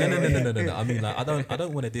is?" No. I mean, like, I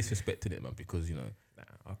don't want to disrespect it, man, because you know. Nah,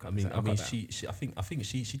 I mean, I think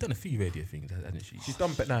she done a few radio things, hasn't she? She's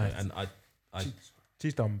done, but no, and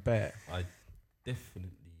she's done better. I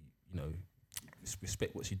definitely,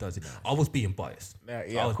 respect what she does. I was being biased.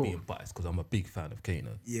 Yeah, I was cool. being biased because I'm a big fan of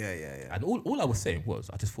Kano. Yeah. And all I was saying was,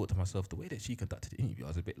 I just thought to myself, the way that she conducted the interview, I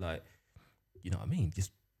was a bit like, you know what I mean?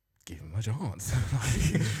 Just give him a chance.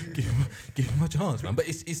 give him a chance, man. But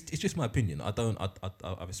it's just my opinion. I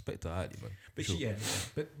respect her highly, man. But Sure.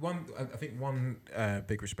 but I think one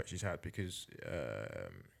big respect she's had because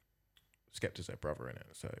Skepta's her brother in it.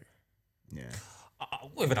 So Yeah.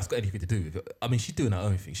 Whether that's got anything to do with it, I mean, she's doing her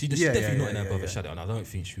own thing. She's definitely not in her brother's shadow, and I don't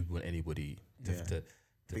think she would want anybody to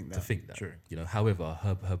think that. True. However,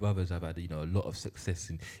 her brothers have had a lot of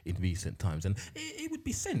success in recent times, and it would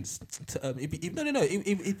be sense to it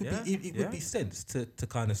would be sense to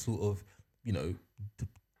kind of sort of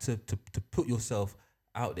to put yourself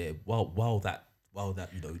out there while that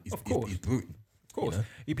is brewing. Of course,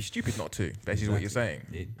 you'd be stupid not to. Basically, what you're saying.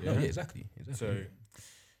 Exactly. So,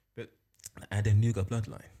 and then Nuga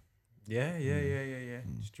bloodline. Yeah.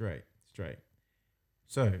 Straight.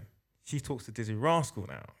 So she talks to Dizzy Rascal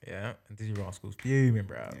now, yeah, and Dizzy Rascal's fuming,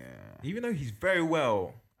 bro. Yeah. Even though he's very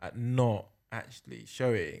well at not actually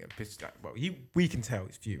showing and pissed like, well, we can tell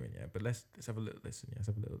he's fuming, yeah. But let's have a little listen. Yeah, let's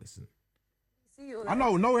have a little listen. I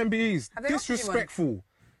know, no MBEs. Have they offered you Disrespectful.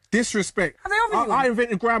 Disrespect. Have they offered you I one?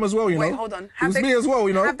 invented gram as well, you know. Wait, hold on. It was me as well,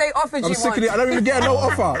 you know. Have they offered I'm you sick one? of it. I don't even get no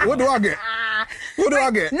offer. What do I get? What do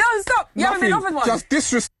I get? No, stop. You haven't been offered one. Just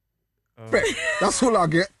disrespect. That's all I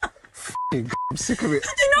get. F***ing I'm sick of it.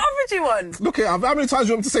 Have they not offered you one? Look here, how many times do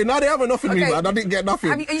you want me to say, no, they haven't offered me, Okay. man. I didn't get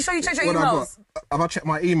nothing. Are you sure you checked your What I emails? got? Have I checked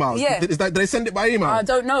my emails? Yeah. Did they send it by email? I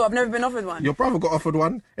don't know. I've never been offered one. Your brother got offered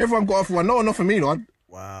one. Everyone got offered one. No one offered me one.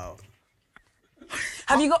 Wow.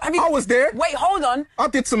 Have you? I was there. Wait, hold on. I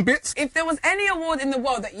did some bits. If there was any award in the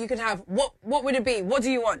world that you could have, what would it be? What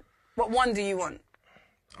do you want? What one do you want?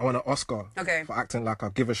 I want an Oscar Okay. for acting like I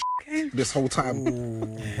give a this whole time.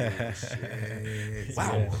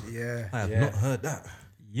 Wow. Yeah. I have not heard that.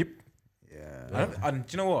 Yep. Yeah. And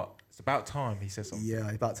do you know what? It's about time he says something.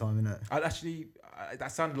 Yeah, about time, innit?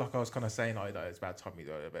 That sounded like I was kind of saying like that it's about time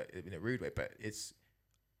in a rude way, but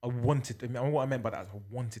what I meant by that is I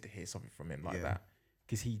wanted to hear something from him like that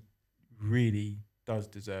because he really does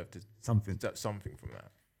deserve something from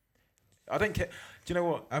that. I don't care. Do you know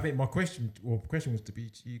what? I think my question was to be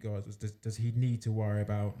to you guys was does he need to worry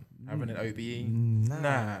about Having an OBE?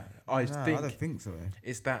 Nah. I I don't think so.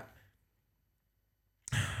 it's that.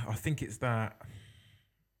 I think it's that.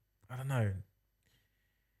 I don't know.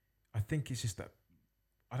 I think it's just that.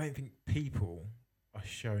 I don't think people are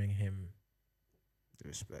showing him The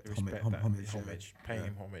respect. the respect, homage, paying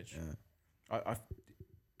him homage. Yeah.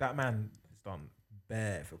 That man has done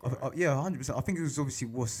bare for growth. Yeah, 100%. I think it was obviously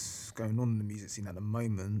what's going on in the music scene at the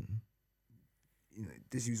moment. You know,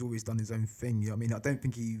 Dizzy's always done his own thing. You know what I mean? I don't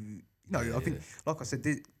think he. I think, like I said,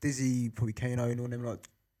 Dizzy, probably Kano and all them, like,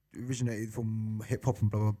 originated from hip hop and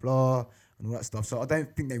blah, blah, blah, and all that stuff. So I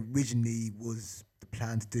don't think they originally was the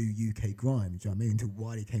plan to do UK grime. Do you know what I mean? Until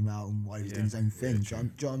Wiley came out and Wiley was doing his own thing. Do you know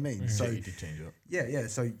what I mean? So he did change up. Yeah.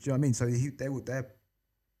 So do you know what I mean? So they were there.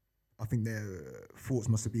 I think their thoughts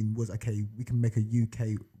must have been okay, we can make a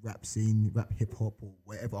UK rap scene, rap hip hop or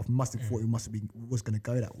whatever. I must have thought it was going to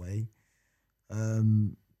go that way.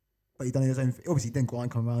 But he done his own. Obviously, then Grind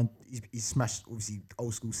come around. He smashed obviously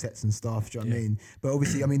old school sets and stuff. Do you know what I mean? But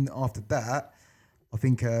obviously, I mean after that, I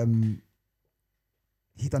think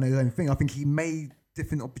he done his own thing. I think he made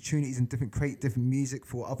different opportunities and create different music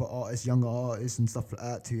for other artists, younger artists and stuff like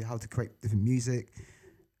that, to how to create different music.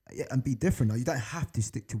 Yeah, and be different. You don't have to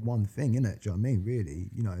stick to one thing, innit? Do you know what I mean? Really,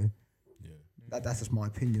 that's just my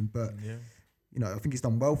opinion. But I think he's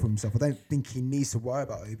done well for himself. I don't think he needs to worry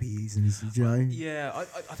about OBEs and Yeah,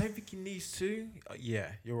 I don't think he needs to.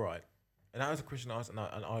 Yeah, you're right. And that was a question I asked, and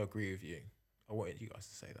I agree with you. I wanted you guys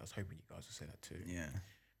to say that. I was hoping you guys would say that too. Yeah.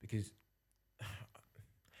 Because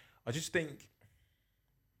I just think.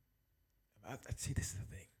 See, this is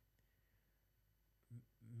the thing.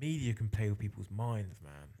 Media can play with people's minds,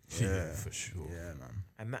 man. Yeah, for sure. Yeah,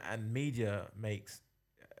 man. And media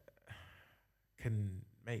can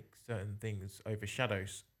make certain things overshadow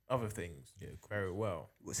other things very well.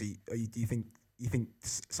 So do you think you think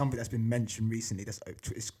something that's been mentioned recently that's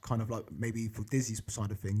it's kind of like maybe for Dizzy's side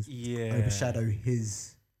of things overshadow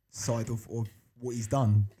his side of what he's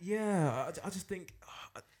done. Yeah, I just think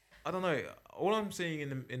I don't know. All I'm seeing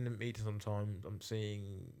in the media sometimes, I'm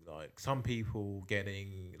seeing like some people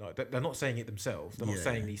getting like they're not saying it themselves. They're not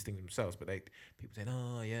saying these things themselves, but people saying,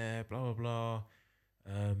 "Oh yeah, blah blah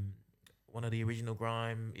blah." One of the original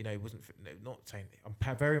grime, you know, wasn't not saying. I'm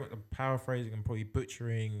paraphrasing. I'm probably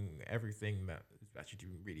butchering everything that has actually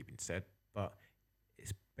really been said, but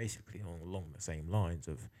it's basically along the same lines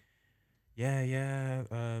of.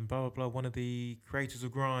 Blah blah blah. One of the creators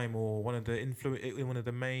of grime, or one of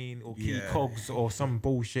the main or key cogs, or some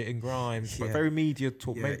bullshit in grime. But very media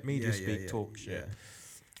talk, media speak talk shit.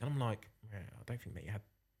 And I'm like, I don't think that he had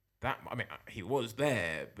that. I mean, he was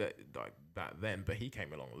there, but like back then. But he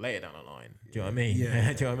came along later down the line. Do you know what I mean? Do you know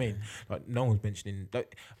what I mean? Like no one's mentioning.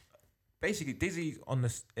 Like, basically, Dizzy's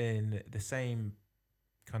in the same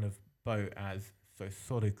kind of boat as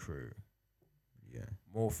Solid Crew. Yeah.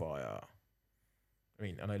 More Fire. I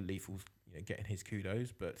mean, I know Lethal's getting his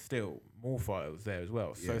kudos, but still, Morfire was there as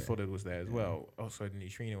well. So Solid was there as well. Also,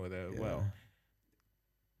 Neutrino were there as well.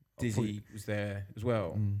 Dizzy was there as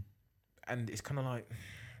well. And it's kind of like,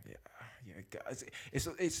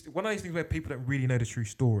 it's one of those things where people don't really know the true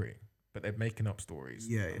story, but they're making up stories.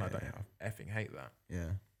 And I effing hate that.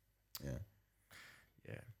 Yeah.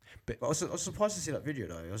 But I was surprised to see that video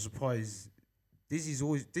though. I was surprised. Dizzy's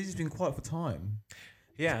been quiet for time.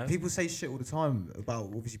 Yeah. People say shit all the time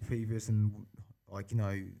about obviously previous and like, you know,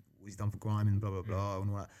 what he's done for grime and blah blah blah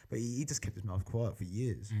and all that. But he just kept his mouth quiet for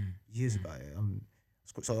years about it.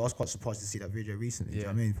 So I was quite surprised to see that video recently. Do you know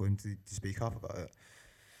what I mean? For him to speak up about it.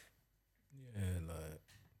 Yeah, like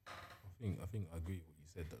I think I agree with what you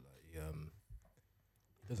said that like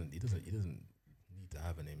he doesn't need to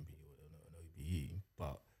have an MB or an OBE,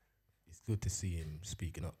 but it's good to see him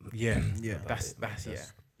speaking up. That's what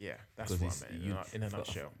I meant in a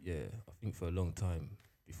nutshell. I think for a long time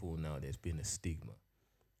before now, there's been a stigma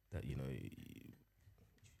that you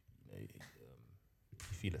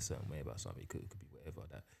feel a certain way about something. It could be whatever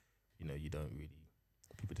that you don't really.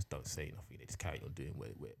 People just don't say nothing. They just carry on doing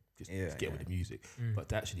just get with the music. But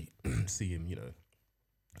to actually see him,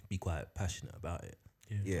 be quite passionate about it.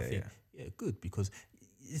 I think, good, because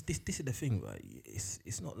this is the thing, right?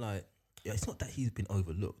 It's not like. Yeah, it's not that he's been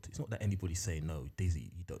overlooked. It's not that anybody's saying no,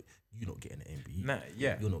 Dizzy, you're not getting an MB.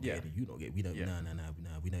 You're not getting. We don't.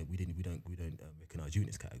 We don't recognize you in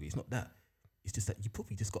this category. It's not that. It's just that you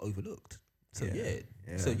probably just got overlooked. So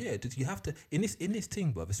did you have to in this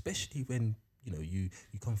thing, bruv? Especially when you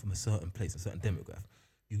come from a certain place, a certain demographic,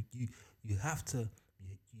 you have to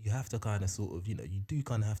kind of sort of you do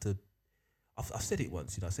kind of have to. I've said it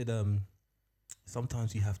once. I said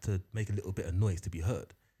sometimes you have to make a little bit of noise to be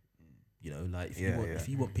heard. Like if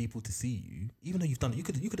you want people to see you, even though you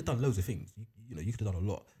could have done loads of things. You could have done a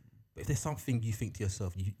lot. But if there's something you think to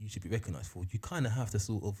yourself you should be recognised for, you kind of have to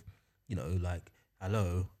sort of, like,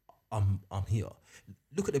 hello, I'm here.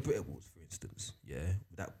 Look at the Brit Awards, for instance. Yeah,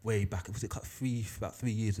 that way back, was it about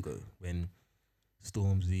 3 years ago when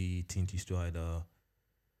Stormzy, Tinty Strider,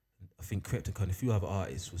 I think Krept and a few other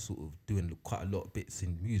artists were sort of doing quite a lot of bits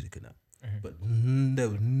in music and that. But there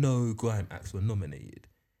was no grime acts were nominated.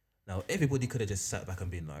 Now, everybody could have just sat back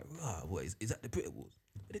and been like, what is that the Brit Awards?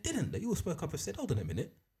 But it didn't. They all spoke up and said, hold on a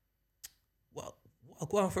minute. What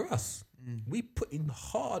going on for us? We put in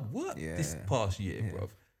hard work this past year,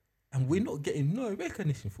 bruv. And we're not getting no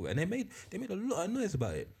recognition for it. And they made a lot of noise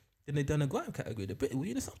about it. Then they done a grime category. The Brit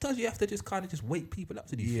Awards, sometimes you have to just kind of just wake people up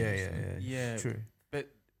to these things. Yeah, true. But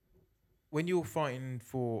when you're fighting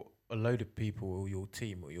for a load of people or your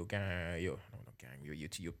team or your gang, your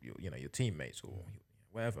teammates or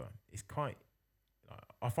whatever, it's quite.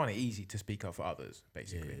 I find it easy to speak up for others,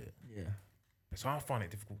 basically. Yeah. So I find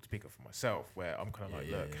it difficult to speak up for myself, where I'm kind of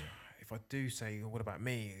look, if I do say, what about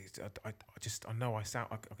me? I know I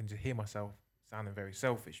can just hear myself sounding very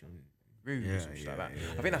selfish and rude and stuff like that.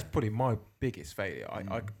 I think that's probably my biggest failure.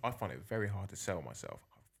 I find it very hard to sell myself.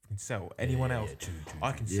 I can sell anyone else. True.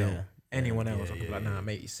 I can sell anyone else. I can be like, nah,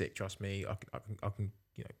 mate, he's sick. Trust me. I can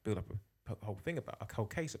build up a whole thing about a whole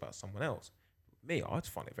case about someone else. Me, I just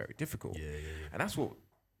find it very difficult. And that's what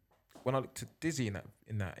when I looked to Dizzy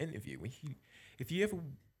in that interview, if you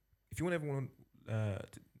want everyone to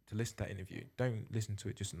listen to that interview, don't listen to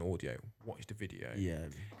it just in audio. Watch the video. Yeah,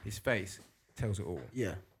 his face tells it all.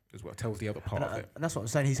 Yeah, as well, tells the other part of it. And that's what I'm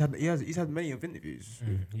saying. He's had many of interviews.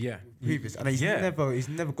 Previous, and he's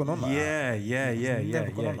never gone on like that.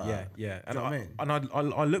 Yeah. And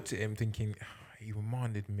I looked at him thinking, he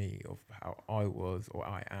reminded me of how I was or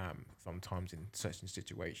I am sometimes in certain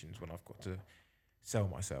situations when I've got to sell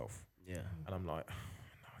myself. Yeah. And I'm like, no,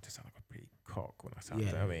 I just sound like a pretty cock when I sound.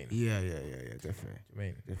 Yeah. I mean, Yeah. Definitely. I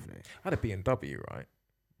mean, Definitely. I had a BMW, right?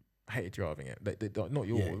 I hated driving it. Not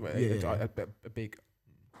yours, Yeah, but yeah. a big.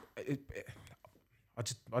 I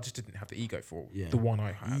just didn't have the ego for Yeah. the one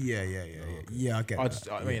I had. Yeah. Yeah, I get I that.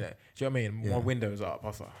 just, I mean, do you know what I mean? Yeah. My windows up. I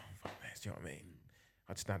was like, fuck this. Do you know what I mean?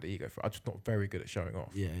 I just didn't have the ego for it. I'm just not very good at showing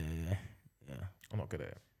off. Yeah. I'm not good at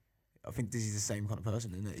it. I think this is the same kind of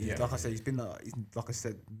person, isn't it? Yeah. Like I said, he's been like I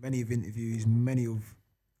said, many of interviews, many of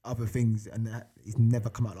other things, and he's never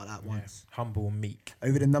come out like that once. Humble, meek.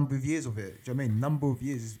 Over the number of years of it, do you know what I mean? Number of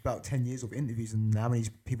years is about 10 years of interviews, and how many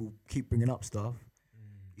people keep bringing up stuff.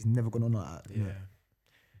 He's never gone on like that. Yeah.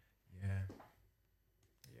 Yeah,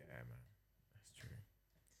 man. That's true.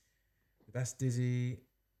 That's Dizzy.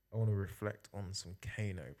 I want to reflect on some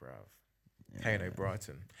Kano, bruv. Kano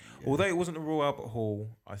Brighton. Yeah. Although it wasn't the Royal Albert Hall,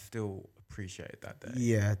 I still appreciated that day.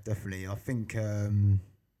 Yeah, definitely. I think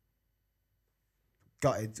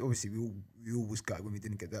gutted. Obviously, we all was gutted when we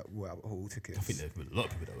didn't get that Royal Albert Hall tickets. I think there were a lot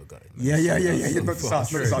of people that were gutted. Yeah. Not just us.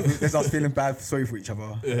 There's us feeling bad, sorry for each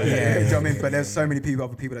other. Do you know what I mean? But there's so many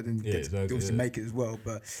other people that didn't get to obviously make it as well.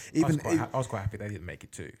 But even I was quite happy they didn't make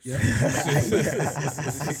it too. Yeah. It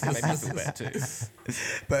made me feel better too.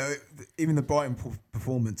 But even the Brighton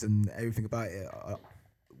performance and everything about it,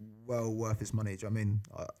 well worth its money. Do you know what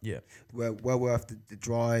I mean? Well worth the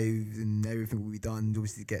drive and everything we've done,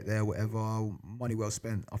 obviously to get there, whatever. Money well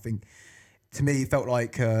spent. I think, to me, it felt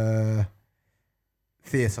like theatre.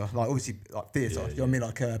 Like, obviously, like theatre. Do you know what I mean?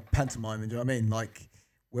 Like pantomime. Do you know what I mean? Like,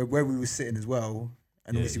 where we were sitting as well.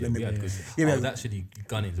 And obviously, when I was actually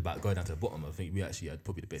gunning about going down to the bottom. I think we actually had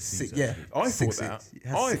probably the best seats. I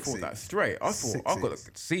thought that straight. I thought I've got a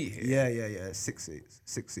good seat here. Yeah. 6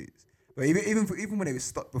 seats. But even when it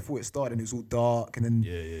was before it started, and it was all dark, and then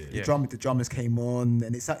the drummers came on,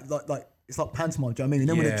 and it's like it's like pantomime. Do you know what I mean? And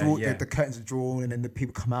then when the curtains are drawn, and then the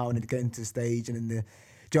people come out and they get into the stage, and then do you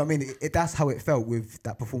know what I mean? That's how it felt with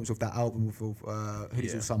that performance of that album with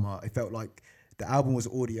Hoodies All Summer. It felt like the album was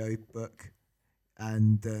audio book,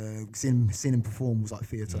 and seeing him perform was like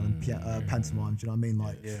theatre and pantomime. Do you know what I mean?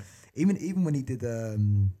 Like even when he did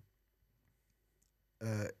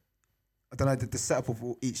I don't know, the setup of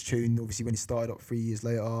each tune, obviously when he started up 3 years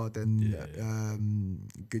later, then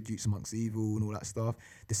Good Youths Amongst Evil and all that stuff.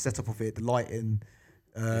 The setup of it, the lighting,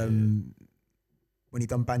 when he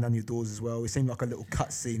done Bang Down Your Doors as well, it seemed like a little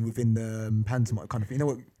cut scene within the pantomime kind of thing. You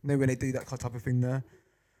know when they do that type of thing there?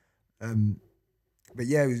 But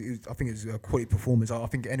yeah, I think it was a quality performance. I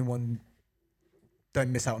think anyone,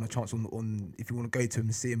 don't miss out on a chance on if you want to go to him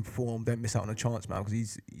and see him perform, don't miss out on a chance, man, because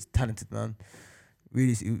he's talented, man.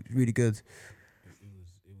 Really good.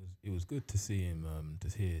 It was good to see him. To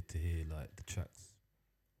hear like the tracks,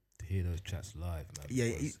 to hear those tracks live, man. Yeah,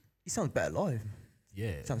 he sounds better live.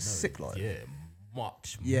 Yeah, sounds sick live. Yeah,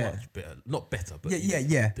 much better. Not better, but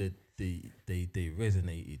yeah. They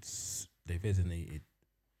resonated. They resonated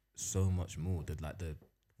so much more. With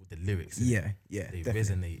the lyrics. They definitely.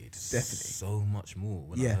 Resonated so much more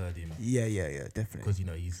when I heard him. Yeah, definitely. Because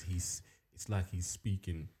he's it's like he's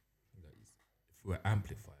speaking through an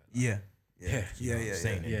amplifier. Yeah.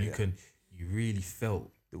 Saying you really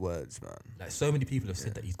felt the words, man. Like so many people have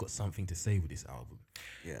said that he's got something to say with this album.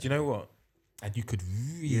 Yeah. Do you know what? And you could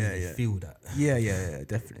really feel that. Yeah,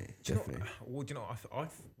 definitely. Do you know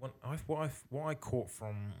what I caught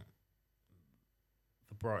from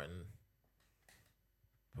the Brighton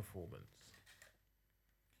performance?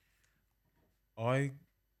 I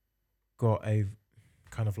got a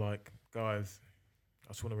kind of like, guys, I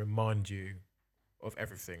just want to remind you of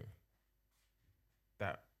everything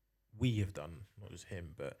that we have done, not just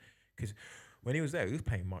him, but because when he was there, he was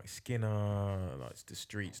playing Mike Skinner, like the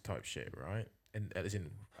streets type shit, right? And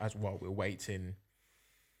as while we're waiting,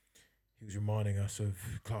 he was reminding us of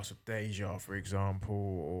Class of Deja, for example,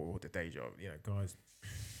 or the Deja, guys,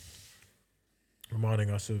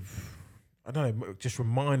 reminding us of, I don't know, just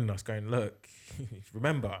reminding us, going, look,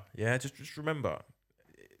 remember, just remember.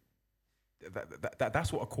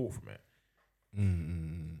 That's what I caught from it.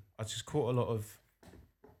 I just caught a lot of,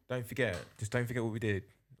 don't forget what we did,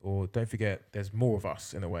 or don't forget there's more of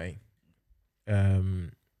us in a way. I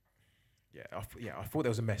thought there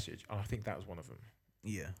was a message, and I think that was one of them.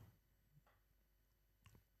 Yeah.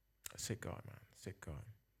 A sick guy, man. Sick guy.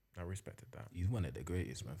 I respected that. He's one of the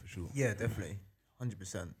greatest, man, for sure. Yeah, definitely.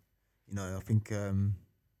 100%. I think,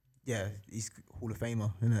 he's Hall of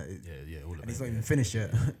Famer, isn't it? Yeah, Hall of Famer. And he's not even finished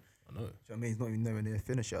yet. I know. Do you know what I mean? He's not even nowhere near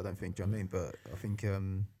finished yet, I don't think. Do you know what I mean? But I think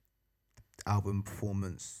album,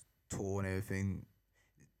 performance, tour and everything,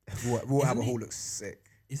 Royal Albert Hall looks sick.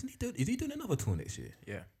 Is he doing another tour next year?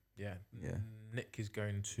 Yeah. Yeah. Yeah. Nick is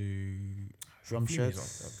going to Drum Fumi's Sheds.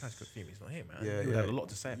 on. That's good. Fumi's not here, man. Yeah, He would have a lot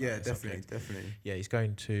to say about Yeah, this definitely, subject. definitely. Yeah, he's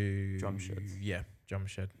going to Drum Sheds. Yeah, Drum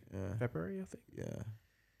Shed. Yeah. February, I think. Yeah.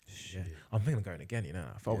 Yeah. I'm thinking of going again. You know,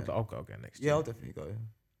 I'll go again next year. Yeah, I'll definitely go.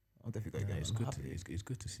 I'll definitely go Yeah, again. it's I'm good. happy. It's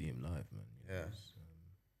good to see him live, man. You know, Yeah.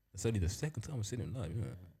 it's only the second time I've seen him live. You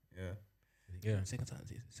know? Yeah. Yeah. Second time.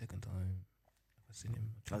 It's the second time I've seen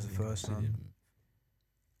him. That's the first time.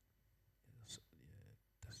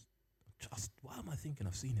 Just why am I thinking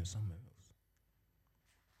I've seen him somewhere else?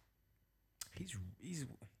 He's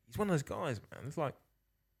one of those guys, man. It's like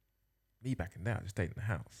me back in there. I just stayed in the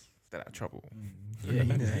house, stayed out of trouble. Yeah,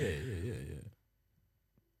 Yeah.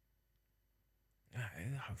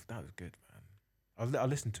 That was good, man. I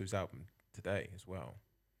listened to his album today as well.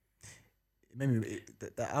 Maybe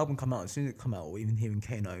that album come out, as soon as it come out, or even hearing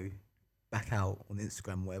Kano back out on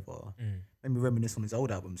Instagram, whatever, maybe reminisce on his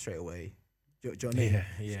old album straight away. Do you know what I mean?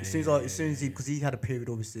 Yeah. As soon as he, because he had a period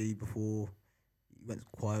obviously before he went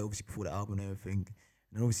quiet, obviously before the album and everything,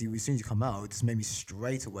 and obviously as soon as he come out, it just made me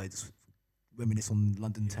straight away just reminisce on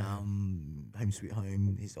London Town, Home Sweet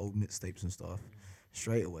Home, his old mixtapes and stuff,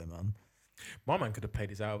 straight away, man. My man could have played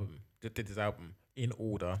his album, did his album in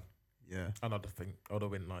order. Yeah. And I'd have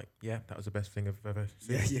been like, yeah, that was the best thing I've ever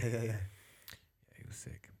seen. Yeah. Yeah, he was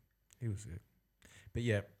sick. But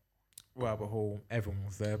yeah, Albert Hall, everyone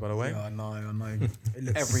was there, by the way. Yeah, I know. It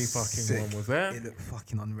looked Every fucking sick. one was there. It looked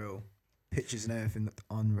fucking unreal. Pictures and everything looked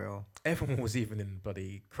unreal. Everyone was even in the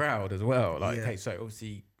bloody crowd as well. Like, Yeah. okay, so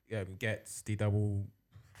obviously Gets, D-Double,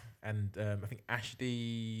 and I think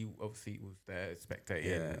Ashley obviously was there spectating,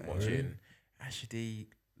 Yeah, watching. Ashley,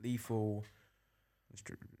 Lethal. Was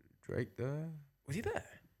Drake there? Was he there?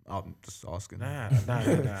 I'm just asking. Nah. No,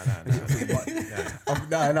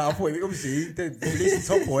 I thought obviously they're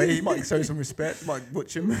releasing Top Boy. He might show some respect. Might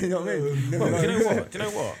watch him. You know what I mean? Well, do you know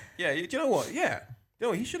what? Yeah, do you know what? Yeah. You know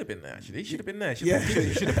what? He should have been there, actually. He should have been there.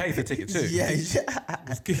 He should have paid for the ticket too. Yeah.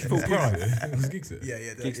 Full price. Was Gigs there?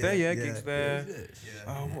 Yeah. Gigs there, yeah. Gigs there.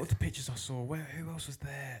 Oh, what were the pictures I saw? Who else was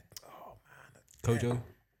there? Oh, man. Kojo.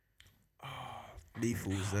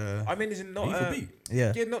 Lethal's there. I mean, is it not? Lethal beat.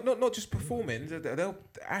 Yeah. Yeah, not just performing.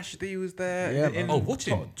 Ashley was there. Yeah, in man.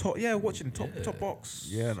 Watching. Watching top box.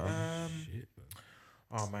 Yeah, man. Shit, man.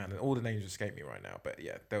 Oh man, all the names escape me right now. But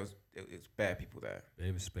yeah, it was bare people there.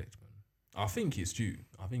 Bare respect, man. I think it's due.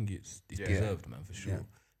 I think it's Yeah. deserved, man, for sure. Yeah.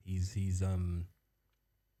 He's a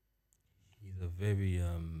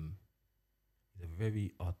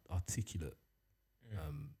very articulate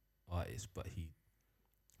artist, but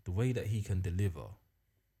the way that he can deliver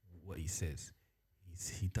what he says,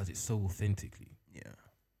 he does it so authentically. Yeah.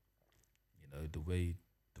 You know, the way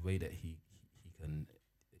that he can,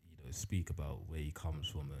 you know, speak about where he comes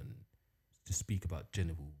from and just speak about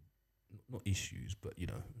general, not issues, but you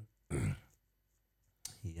know,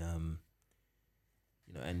 he you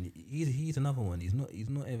know, and he's another one. He's not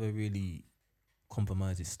ever really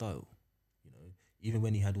compromised his style. You know, even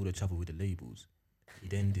when he had all the trouble with the labels, he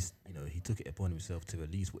then he took it upon himself to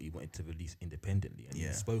release what he wanted to release independently, and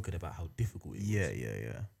he's spoken about how difficult it was.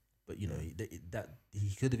 Yeah. But you know,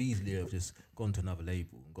 he could have easily have just gone to another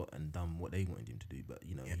label and done what they wanted him to do. But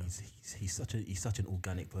you know, he's such an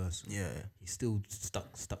organic person. Yeah. He's still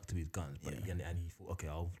stuck to his guns. But and he thought, okay,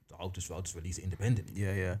 I'll just release it independently.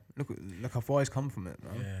 Yeah. Look how far he's come from it,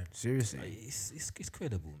 man. Yeah. Seriously. It's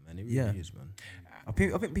credible, man. It really is, man. I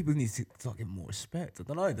think people need to start getting more respect. I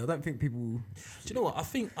don't know. I don't think people. Do you know what? I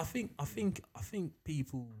think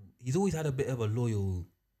people. He's always had a bit of a loyal.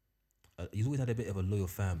 He's always had a bit of a loyal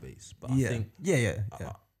fan base, but I think.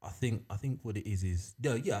 I think what it is.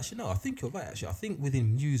 Actually, no. I think you're right. Actually, I think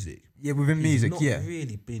within music. Yeah, within music, he's not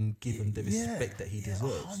really been given the respect that he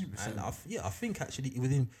deserves. 100%. And I think actually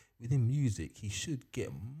within music, he should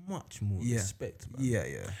get much more respect, man. Yeah.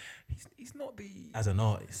 He's not the As an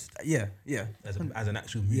artist. Yeah. As an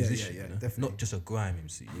actual musician, yeah, you know? definitely. Not just a grime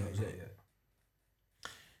MC. You know what I'm saying?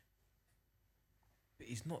 But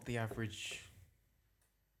he's not the average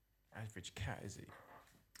cat, is he?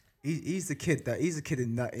 He's the kid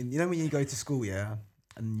in that. You know when you go to school,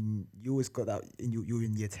 and you always got that. You're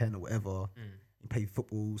in year 10 or whatever. You play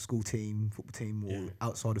football team, or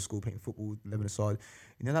outside of school playing football, 11 aside.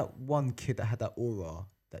 You know that one kid that had that aura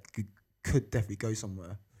that could definitely go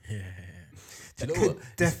somewhere. Yeah. Do you know Could what?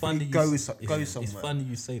 definitely go somewhere. It's funny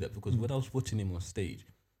you say that because when I was watching him on stage,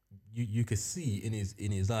 you could see in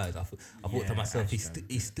his eyes. I thought to myself,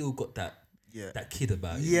 he's still got that kid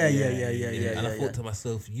about him. Yeah. And I thought to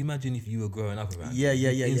myself, you imagine if you were growing up around Yeah.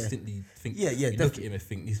 him, instantly think, you look at definitely. him and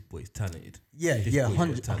think, this boy's talented. Yeah, This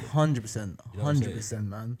boy's got talent. 100%, You know what I'm 100%,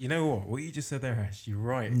 man. You know what? What you just said there, Ash, you're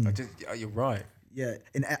right. You're right. Yeah,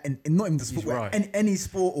 in not in the sport, right. any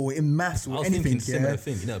sport or in maths or I was anything. thinking similar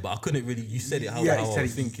thing, you know, but I couldn't really. You said it how, Yeah, how you I said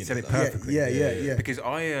was it- thinking. said it Like, perfectly. Yeah. Because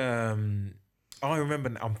I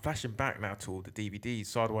remember, I'm flashing back now to all the DVDs,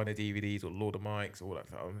 Sidewinder DVDs or Lord of Mikes, all that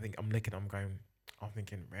stuff. I'm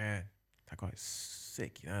thinking, man, that guy's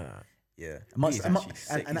sick, you know that? Yeah, He's actually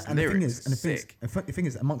sick. His and the thing lyrics is, and sick. the thing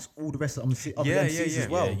is, amongst all the rest of the other Yeah, MCs yeah. as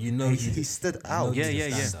well, Yeah, you know, he stood out. Yeah, He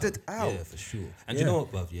yeah. stood out. Yeah, for sure. And Yeah. you know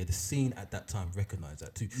what, bruv? Yeah, the scene at that time recognised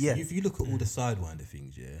that too. Yeah. If you look at all the Sidewinder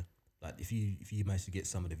things, yeah, like if you manage to get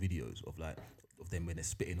some of the videos of them when they're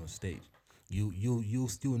spitting on stage, you'll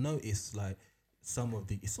still notice like some of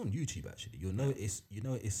the. It's on YouTube actually. You'll notice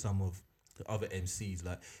some of the other MCs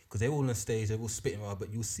like because they're all on stage, they're all spitting around,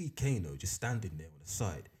 but you'll see Kano just standing there on the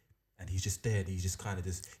side. And he's just there, and he's just kind of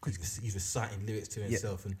he's reciting lyrics to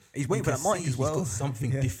himself, and He's waiting for you that can mic see as well. He's got something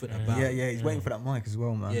different about. Yeah, he's waiting for that mic as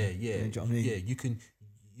well, man. Yeah. You know what I mean? Yeah, you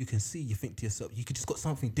can see, you think to yourself, you just got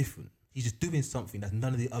something different. He's just doing something that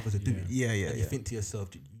none of the others are doing. Yeah. And you think to yourself,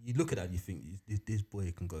 you look at that and you think, this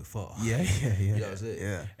boy can go far. Yeah. You know what I'm saying?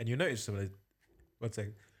 Yeah. And you notice some of the. One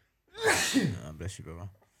second. Bless you, brother.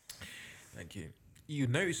 Thank you. You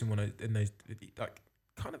notice him in those, like,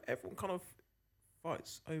 kind of everyone kind of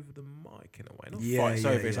fights over the mic in a way. Not fights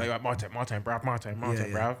over. It's like my turn, bruv, my turn,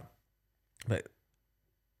 bruv. But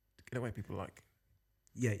in a way, people are like.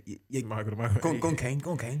 Yeah. My God. Go on, Kane.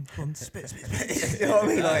 Go on, spit. You know what I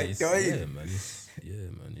mean? Like, Yeah, man. It's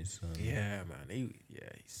Yeah, man. He's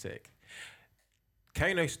sick.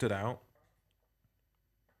 Kano stood out.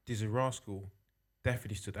 Dizzy Rascal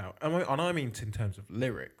definitely stood out. And I mean in terms of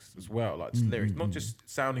lyrics as well. Like lyrics, not just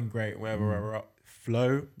sounding great, whatever,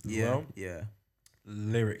 flow as well. Yeah.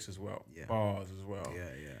 Lyrics as well. Yeah. Bars as well.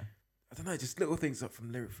 Yeah. I don't know, just little things like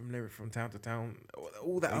from lyric from town to town,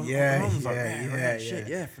 all that. Yeah.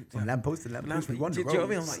 Shit. From lamppost to lamppost, we wonder. Do you know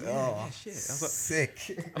what I mean? I'm like, shit. I was like,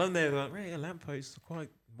 sick. and I'm there like, lampposts are quite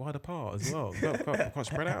wide apart as well. Quite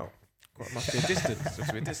spread out. Must be a distance.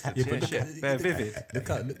 Yeah, but They're vivid. Look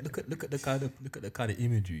at the kind of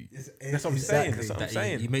imagery. That's what I'm saying. That's what I'm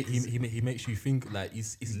saying. He makes you think like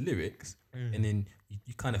his lyrics, and then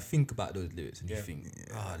you kind of think about those lyrics, and you think,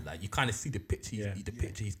 like you kind of see the picture. The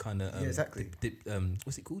picture he's kind of exactly.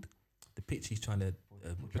 What's it called? The picture he's trying to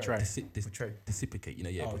portray, dissipate. You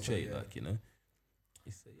know, portray. Like you know.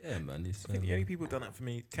 It's, man. It's, I think the only people who've done that for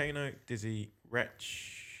me: Kano, Dizzy,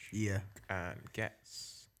 Wretch, and Gets.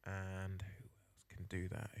 And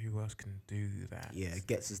who else can do that? Yeah,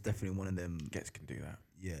 Gets is definitely one of them. Gets can do that.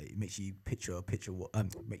 Yeah, it makes you picture a picture.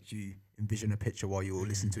 Makes you envision a picture while you're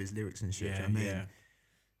listening to his lyrics and shit. Yeah, do you know what I mean?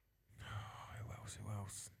 Who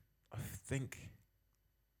else? I think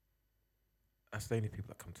that's the only people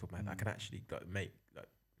that come to mind that can actually make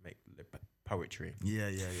poetry. Yeah.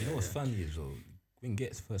 You know what's funny is though, when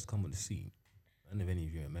Gets first come on the scene, I don't know if any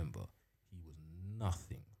of you remember, he was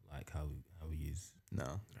nothing like how he is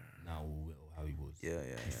now, or how he was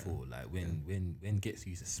before. Like when Gets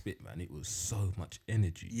used to spit, man, it was so much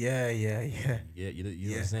energy. Yeah. You know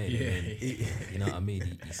what I'm saying? Yeah. You know what I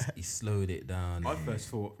mean? He slowed it down. I first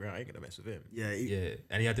thought, I ain't gonna mess with him. Yeah.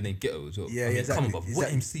 And he had the name Ghetto as well. Yeah, I mean, exactly. Come on, but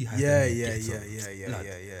what MC has Yeah. the name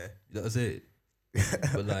Ghetto? That was it.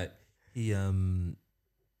 But like he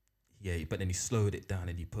but then he slowed it down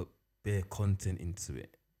and he put bare content into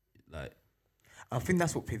it. Like I think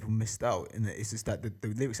that's what people missed out, and it's just that the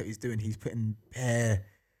lyrics that he's doing, he's putting bare.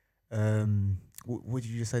 What did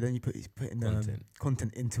you just say? Then he's putting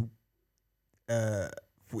content into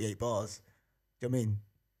 48 bars. Do you know what I mean?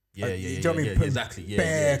 Yeah, do you know what I mean? Putting exactly. Yeah,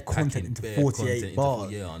 bare packing content into bare 48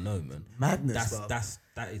 bars. Yeah, I know, man. Madness,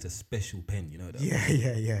 that is a special pen, you know that.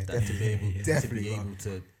 Yeah. That to be able Definitely,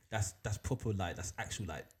 to that's proper, like that's actual,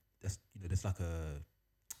 like that's there's like a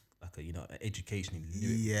an education in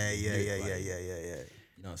lyrics. Yeah. You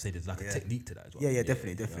know what I'm saying? There's like a technique to that as well. Yeah,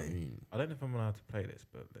 definitely. You know what I mean? I don't know if I'm allowed to play this,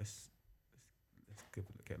 but let's get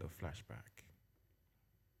a little flashback.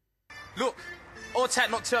 Look, all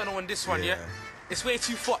tight nocturnal on this one, yeah? It's way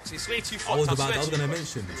too fucked. It's way too fucked. I was gonna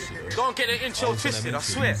mention this shit. Go and get the intro twisted, I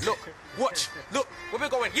swear. Look, watch, look, where we're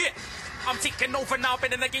going, yeah. I'm taking over now,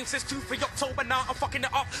 been in the game since 2 October now. I'm fucking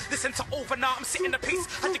it up, listen to over now. I'm sitting the pace,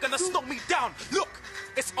 and you're gonna slow me down. Look,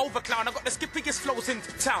 it's over, clown. I got the skippiest flows in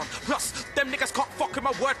town. Plus, them niggas can't fuck with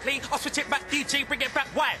my wordplay. I'll switch it back, DJ, bring it back.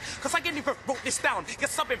 Why? Cause I ain't even wrote this down.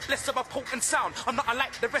 Yes, I've been blessed with a potent sound. I'm not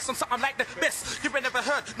unlike the rest, I'm something like the best. You ain't never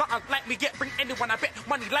heard, not unlike me yet. Bring anyone, I bet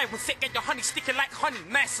money live when sick. Get your honey sticking like honey,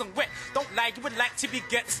 nice and wet. Don't lie, you would like to be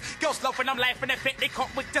gets. Girls love when I'm live and they bet they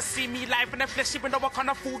can't wait to see me live in the flesh. Even though I can't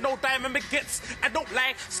afford no diamond baguettes. And don't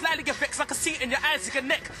lie, slightly affects, I can see it in your eyes and your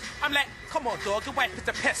neck. I'm like, come on dog, your wife is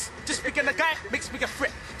a pest. Just picking a guy makes me a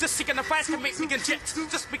threat. Just seeking advice can make me inject.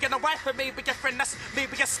 Just being a wife and maybe a friend, that's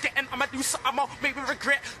maybe a sketting. I'ma do something I'll maybe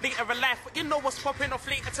regret later in life. But you know what's popping off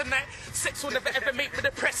later tonight. Sex will never ever make me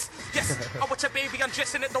depressed. Yes, I watch a baby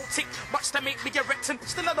undressing, it don't take much to make me erect. And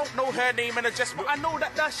still I don't know her name and address, but I know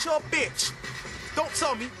that that's your bitch. Don't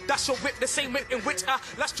tell me that's your whip, the same whip in which I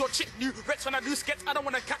last your chick. New reps when I do skets, I don't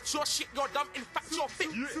wanna catch your shit. You're dumb, in fact you're fit.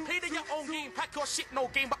 Play to your own game, pack your shit, no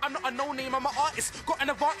game. But I'm not a no name, I'm an artist. Got an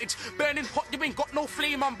advantage, burning hot, you ain't got no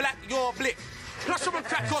flame. I'm black, you're blick. Plus you're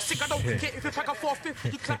crack, you're sick. I don't care if you pack a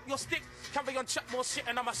 4-5, you clap your stick. Carry on, chat more shit,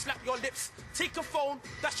 and I'ma slap your lips. Take a phone,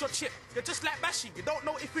 that's your chip. You're just like Bashy, you don't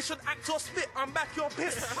know if we should act or spit. I'm back, you're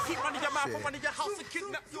pissed. Keep running your mouth, I'm running your house and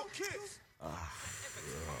kidnap your kids.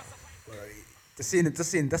 Just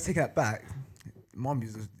taking that back. My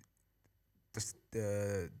music was just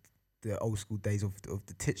the old school days of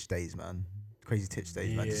the Titch days, man. Crazy Titch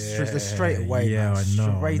days, man. Just straight away, man.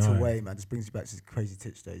 Straight away, man. Just brings you back to crazy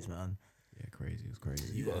Titch days, man. Yeah, crazy. It was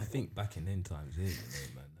crazy. You gotta think back in them times, man.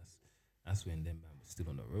 That's when them man was still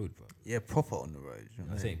on the road, bro. Yeah, proper on the road. You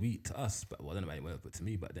know I'm saying to us, but well, I don't know about anyone else, but to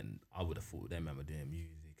me, but then I would have thought them man were doing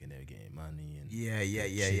music and they were getting money and yeah.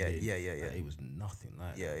 Like, it was nothing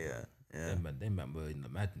like that. Yeah. Them man were in the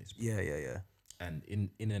madness. Bro. Yeah. And in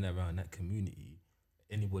and around that community,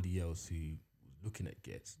 anybody else who was looking at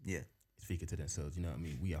Gets, is thinking to themselves, you know what I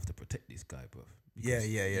mean? We have to protect this guy, bro. Yeah.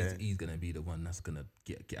 He's gonna be the one that's gonna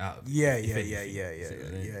get out of it. Yeah,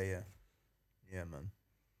 man.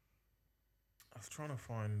 I was trying to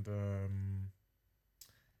find.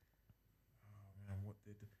 What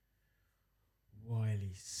did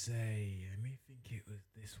Wiley say? I may think it was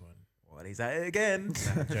this one. Wiley's at it again.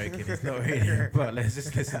 Nah, I'm joking. It's not really. But let's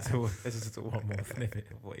just listen to one more snippet.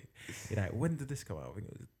 Wait, when did this come out? I think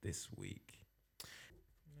it was this week.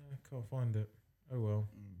 No, I can't find it. Oh well.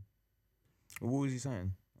 What was he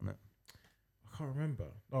saying on it? I can't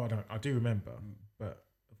remember. Oh, I do remember. But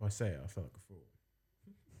if I say it, I feel like a fool.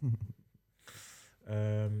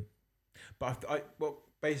 But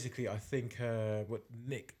basically, I think what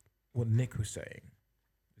Nick was saying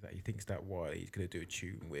is that he thinks that Wiley's gonna do a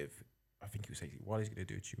tune with. I think he was saying Wiley's gonna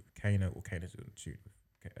do a tune with Kano, or Kano's doing a tune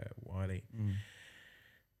with Wiley. And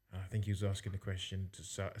I think he was asking the question to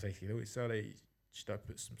say, should I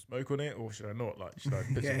put some smoke on it or should I not? Like, should I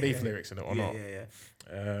put some beef lyrics in it or not?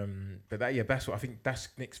 But that's what I think. That's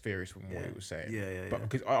Nick's theories from what he was saying. But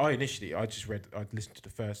because I initially listened to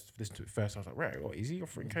it first. I was like, right, what is he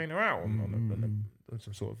offering Kano out on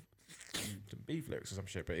some sort of some beef lyrics or some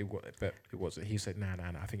shit? But it wasn't. He said, nah.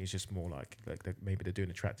 I think it's just more like maybe they're doing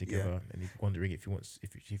a track together, and he's wondering if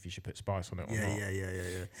he should put spice on it or not. Yeah.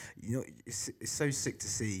 You know, it's so sick to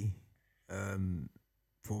see from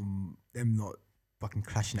them not fucking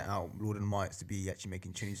clashing it out, Lord and Mites, to be actually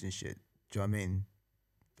making tunes and shit. Do you know what I mean?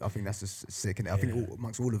 I think that's just sick, and I think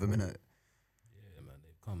amongst all of them, innit? Yeah, man,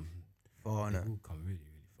 they've come far, innit? They've all come really,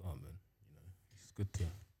 really far, man. You know, it's good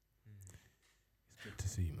to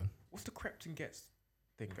see, man. What's the Krypton Gets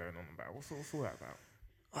thing going on about? What's all that about?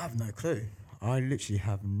 I have no clue. I literally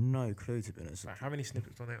have no clue, to be honest. Like, how many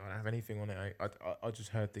snippets on it? I don't have anything on it. I just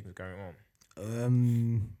heard things going on.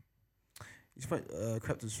 He's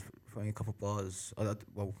Krypton's throwing a couple bars.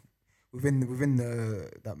 Within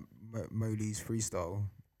that Molly's freestyle,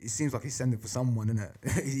 it seems like he's sending for someone, innit?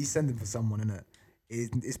 He's sending for someone, innit?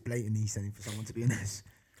 It's blatant. He's sending for someone, to be honest.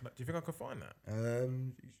 Do you think I can find that?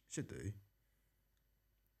 You should do.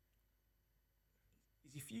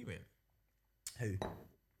 Is he fuming? Who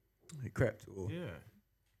Krept or? Yeah.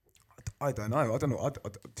 I don't know. To be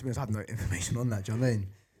honest, I have no information on that. Do you know what I mean?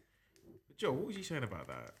 But Joe, what was you saying about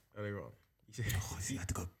that earlier on? He had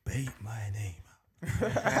to go bait my name.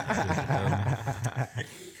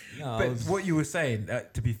 But what you were saying,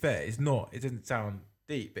 to be fair, it doesn't sound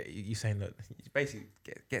deep. But you're saying that basically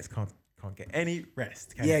Gets can't get any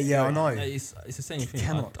rest. Yeah, I know. It's the same thing.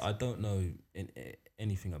 I don't know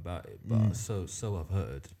anything about it, but so I've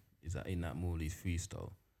heard is that in that Morley's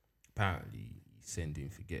freestyle, apparently he's sending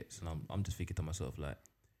for Gets, and I'm just thinking to myself like,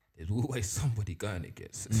 there's always somebody going to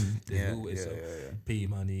Gets. There's always P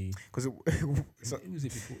Money. Because was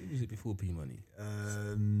it before P Money?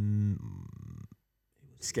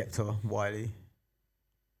 Skepta, Wiley.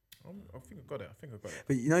 I think I got it.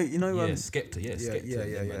 But you know. Skepta. Yeah.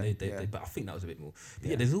 But I think that was a bit more.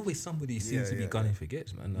 But there's always somebody who seems to be gunning for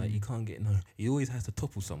Gets, man. Like you can't get no. He always has to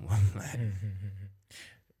topple someone. Like.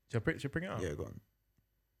 Should I bring it up? Yeah, go on.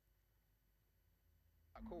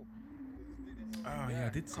 Cool. Oh yeah, I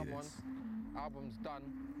did see this. Album's done.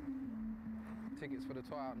 Tickets for the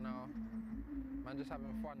tour out now. Man, just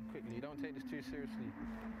having fun quickly. Don't take this too seriously.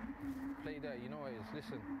 Play there, you know what it is.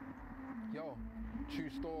 Listen. Yo. True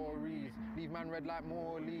stories, leave man red like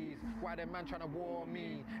Morley's. Why them man tryna war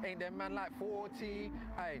me? Ain't them man like 40?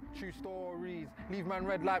 Aye, true stories, leave man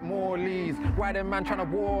red like Morley's. Why them man tryna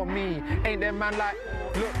war me? Ain't them man like,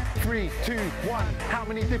 look, 3, 2, 1. How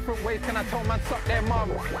many different ways can I tell man suck their mum?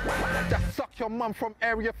 That suck your mum from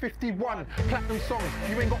Area 51. Platinum songs,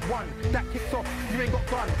 you ain't got one. That kicks off, you ain't got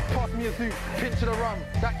gun. Pass me a zoo, pinch of the rum.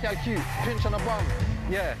 That IQ, pinch on the bum.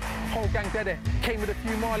 Yeah, whole gang dead. Came with a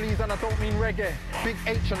few Marleys and I don't mean reggae. Big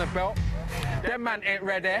H on the belt. Them man ain't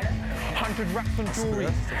ready. 100 racks on jewelry.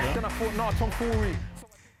 Then I thought, nah, Tom Fury.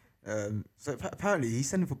 So apparently he's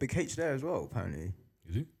sending for Big H there as well. Apparently.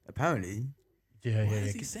 Is he? Apparently. Yeah, Why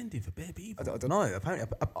is he sending for bare people? I don't know. Apparently,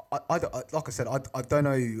 I like I said, I don't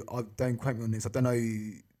know. I don't quote me on this. I don't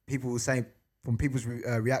know. People were saying from people's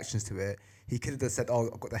reactions to it, he could have said, "Oh,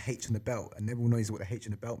 I've got the H on the belt," and everyone knows what the H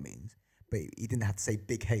on the belt means. But he didn't have to say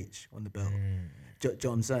Big H on the belt. Do you know what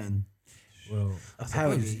I'm saying? Well,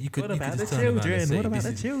 apparently, you could. What about the just turn around and children? say, What about this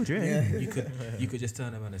the is- children? Yeah. You could just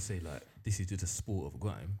turn around and say like, "This is just a sport of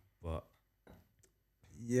grime," but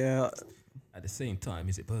yeah, at the same time,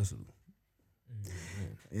 is it personal?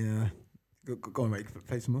 Yeah. Go on, mate.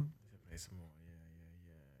 Play some more. Play some more.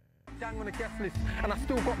 Gang on the guest list, and I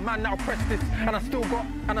still got man that'll press this, and I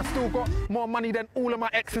still got more money than all of my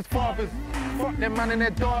ex's fathers. Fuck them man and their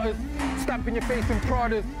daughters, stamping your face in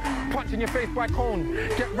Pradas, punching your face by cone,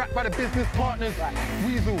 get wrapped by the business partners.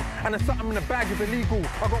 Weasel, and there's something in the bag is illegal.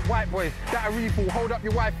 I got white boys that are evil, hold up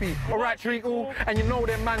your wifey, alright treacle, and you know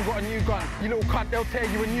them man got a new gun. You little cunt, they'll tear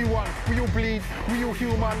you a new one. We all bleed, we all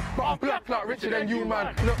human, but I'm black like richer than you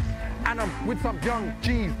man. Look. And I'm with some young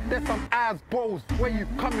G's, there's some ass balls. Where you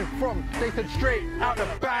coming from? They said straight out the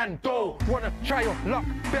bando. Wanna try your luck,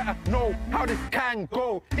 better know how this can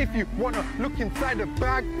go. If you wanna look inside the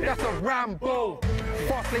bag, that's a Rambo.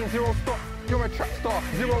 Fast lane, 0 stops, you're a track star,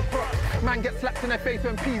 0 props. Man get slapped in their face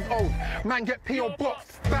when P's old. Man get P.O.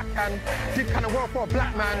 box, backhand. Did kind of well for a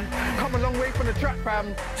black man. Come a long way from the track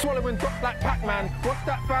fam. Swallowing dots like Pac-Man. What's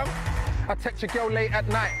that fam? I text your girl late at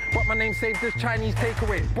night, but my name saved as Chinese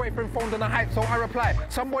takeaway. Boyfriend phoned on a hype, so I reply.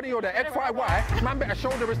 Somebody or the XYY, man better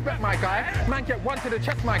show the respect, my guy. Man get one to the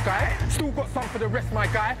chest, my guy. Still got some for the rest, my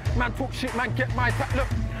guy. Man talk shit, man get my tap. Look,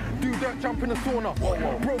 do dirt, jump in the sauna.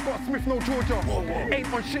 Bro got Smith, no Georgia.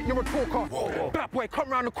 Ain't on shit, you're a talker. Bad boy, come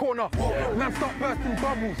round the corner. Man start bursting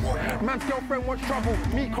bubbles. Man's girlfriend wants trouble.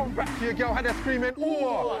 Me come back to your girl, had her screaming, ooh,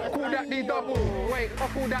 call that D double. Wait, I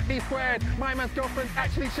call that D squared. My man's girlfriend's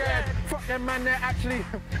actually shared. Fuck them man, they're actually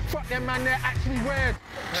weird.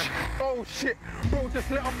 Oh shit, bro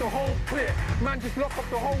just let off the whole clip. Man just lock off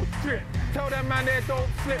the whole strip. Tell them man they don't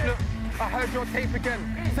slip. Look, I heard your tape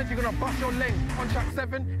again. Said you're gonna bust your length on track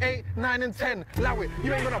 7, 8, 9 and 10. Allow it,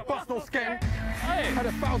 you ain't gonna bust no skank. Heard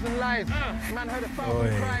 1,000 lies, man heard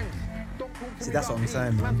 1,000 crimes. Don't talk to See, me that's what I'm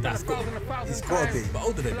saying, man. That's got. It's gotta be. But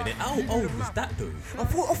hold on a minute. How old was that though? I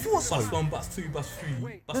thought so. Bus 1, bus 2, bus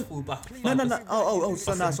 3, bus 4, bus 5. No. Oh,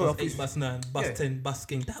 so now, sorry. Bus 8, bus 9, bus 10, bus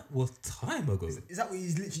king. That was time ago. Is that what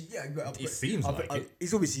he's literally? Yeah, It seems like it.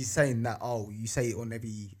 He's obviously saying that. Oh, you say it on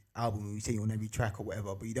every album, you say it on every track or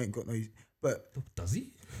whatever, but you don't got no. But does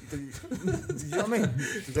he? Do you know what I mean?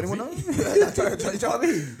 Does anyone know? Do you know what I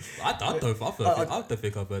mean? I don't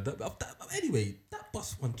think I've heard that. But anyway, that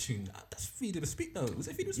bus 1 tune, that's Freedom of Speech. No, was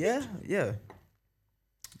it Freedom of Speech? Yeah.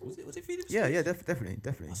 Was it Freedom of Speech? Yeah, definitely.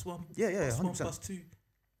 Bus 1. Yeah, Bus 1, 100%. bus 2.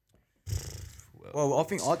 Well, I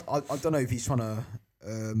think I don't know if he's trying to.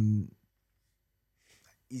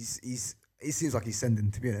 It seems like he's sending.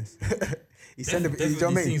 To be honest, he's sending. You know what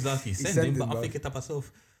I mean? Seems like he's sending, but I'm thinking to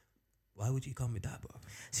myself, why would you come with that, bro?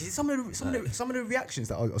 See, some of the reactions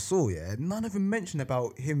that I saw, yeah, none of them mentioned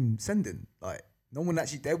about him sending. Like, no one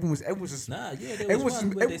actually. Everyone was just. Nah, yeah, there was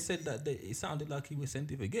one where they said that it sounded like he was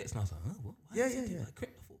sending for gets, and I was like, what? Yeah. Like,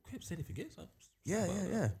 Crip, I thought Crip sending for gets. Yeah,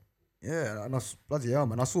 and I bloody hell,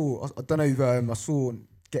 man. I don't know if I saw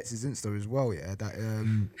Gets' Insta as well. Yeah, that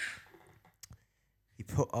he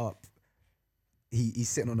put up. He's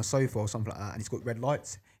sitting on a sofa or something like that, and he's got red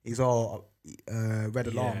lights. He's all red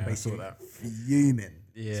alarm, basically fuming.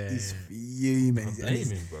 Yeah, he's fuming. I'm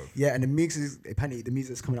blaming, bro. Yeah, and the music apparently the music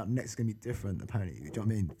that's coming out next is gonna be different. Apparently, do you know what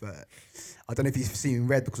I mean? But I don't know if he's seeing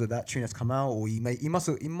red because of that tune that's come out, or he must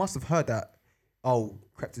have heard that. Oh,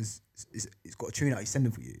 Krept he's got a tune out. He's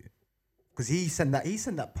sending for you. Because he sent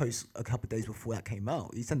that post a couple of days before that came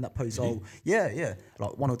out. He sent that post. Really? Oh, yeah,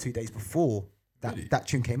 like 1 or 2 days before that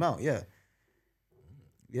tune came out. Yeah,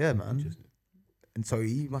 man. And so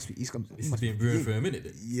he's been brewing for a minute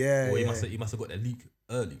then. Yeah. Or he must have got that leak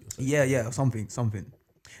early. Or something. Yeah, something.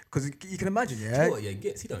 Because you can imagine, yeah.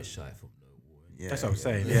 Gets he don't shy from no war. That's what I'm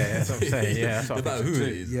saying. Yeah, that's what I'm saying. Yeah, that's what no matter I'm who thinking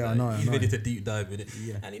it too. is, Yeah, I like, know, I he's know. ready to deep dive in it,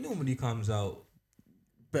 Yeah. and he normally comes out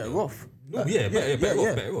Better off. No,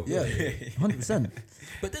 better off. Yeah, 100%.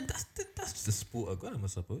 But then that's just the sport of Graham, I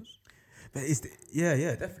suppose. But it's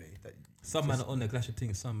definitely. Some man are on the clashing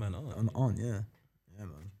thing, some man aren't. Yeah,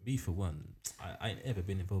 man. Me for one, I ain't ever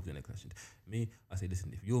been involved in a clashing. Me, I say,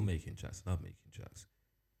 listen, if you're making tracks and I'm making tracks,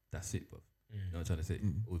 that's it, bro. You know what I'm trying to say?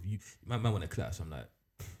 Or if you, my man want to clash, I'm like,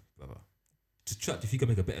 brother, just track. If you can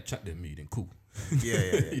make a better track than me, then cool. Yeah.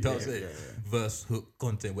 You know what I'm saying? Verse, hook,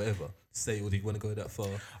 content, whatever. Say, or do you want to go that far?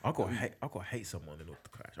 I got to hate someone in order to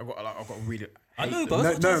clash. I got really. I know, hate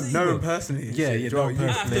but them. No, personally.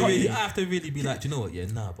 I have to really be like, do you know what? Yeah,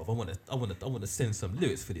 nah, bro. I want to send some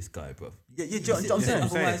lyrics for this guy, bro. Yeah, do you know what I'm saying?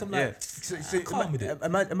 Otherwise, I'm like, So calm with it.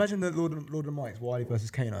 Imagine the Lord of the Mics, Wiley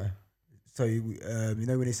versus Kano. So you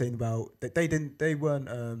know when he's saying about they weren't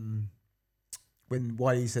when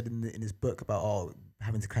Wiley said in his book about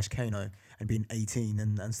having to clash Kano and being 18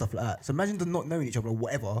 and stuff like that. So imagine them not knowing each other or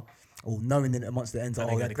whatever, or knowing in amongst the ends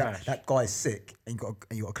that guy's sick and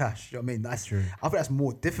you got a clash. You know what I mean? That's true. I think that's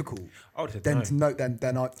more difficult than to know than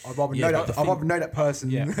I'd rather know that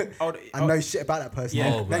person and know shit about that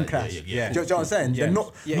person than clash. Do you know what I'm saying? They're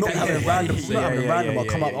not having random. I'll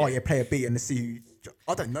come up. Play a beat and let's see who.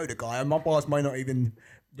 I don't know the guy, and my bars might not even.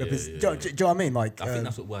 Do you know what I mean? Like, I think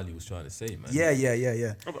that's what Wiley was trying to say, man. Yeah.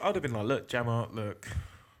 I'd have been like, look, Jammer, look,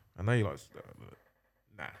 I know you like,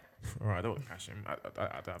 nah, all right, I don't want to clash him.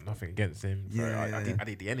 I have nothing against him. I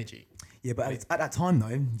need the energy. Yeah, but at that time though,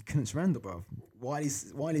 you couldn't surrender, bro.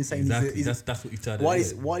 Wiley's saying that's what he's trying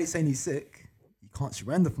to do. Wiley's saying he's sick. You can't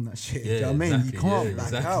surrender from that shit. Yeah, do you know what I mean? You can't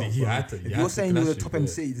back out. If you're saying you're the top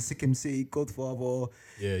MC, the sick MC, Godfather,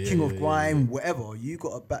 King of Grime, whatever, you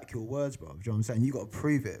got to back your words, bro. Do you know what I'm saying? You got to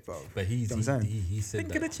prove it, bro. But he said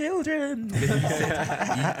think of the children.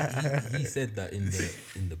 he said that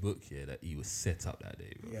in the book here that he was set up that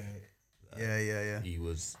day, bro. Yeah.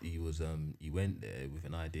 He went there with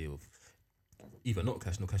an idea of either not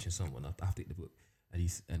clashing someone. I have to take the book,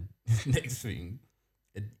 and next thing.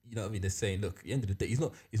 And you know what I mean? They're saying, look, at the end of the day,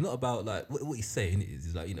 it's not about like what he's saying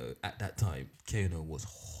is like, you know, at that time, Kano was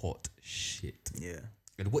hot shit. Yeah.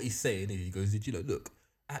 And what he's saying is, he goes, you know, look,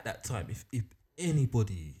 at that time, if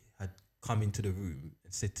anybody had come into the room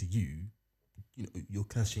and said to you, you know, you're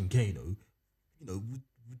clashing Kano, you know,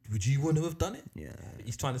 would you want to have done it? Yeah.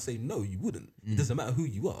 He's trying to say, no, you wouldn't. It doesn't matter who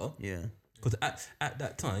you are. Yeah. Because at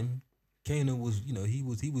that time, Kano was, you know, he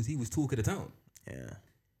was talk of the town. Yeah.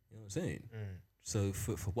 You know what I'm saying? So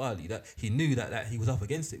for Wiley, that he knew that he was up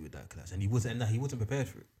against it with that clash, and he wasn't prepared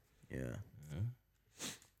for it. Yeah.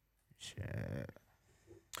 Shit.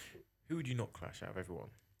 Who would you not clash out of everyone?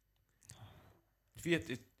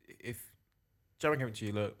 If Jerry came to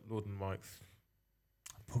you, look, Lord and Mike's,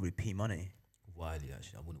 probably P Money. Wiley,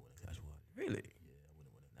 actually, I wouldn't want to clash Wiley. Really? Yeah, I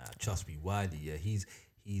wouldn't want to. Nah, trust me, Wiley. Yeah, he's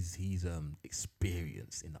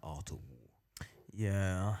experienced in the art of war.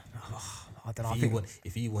 Yeah, I don't know.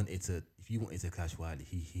 If he wanted to clash Wiley,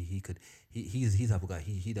 he's the type of guy.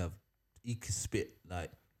 He could spit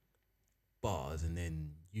like bars, and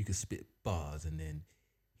then you could spit bars, and then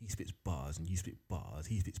he spits bars, and you spit bars.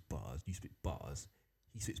 He spits bars, you spit bars.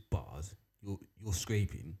 He spits bars. You're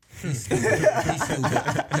scraping. He hasn't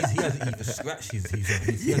even scratched his thing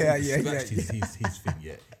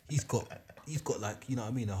yet. He's got like, you know what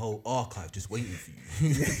I mean, a whole archive just waiting for you.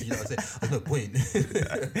 You know what I'm saying? There's no point.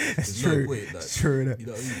 It's true. No point, like, it's true. You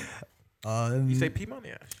know what I mean? You say P Money,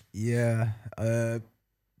 Ash? Yeah.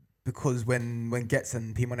 Because when Getz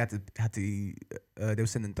and P Money had to they were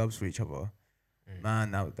sending dubs for each other. Man,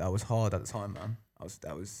 that was hard at the time, man.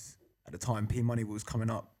 That was at the time P Money was coming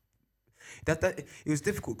up. That it was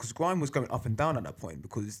difficult because Grime was going up and down at that point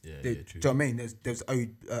because do you know what I mean? There's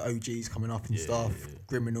OGs coming up and stuff,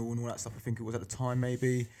 Criminal and all that stuff. I think it was at the time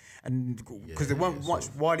maybe, and because there weren't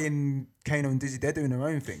much Wiley and Kano and Dizzy, they're doing their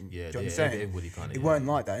own thing. Do you know what I'm saying? Everybody kinda, it weren't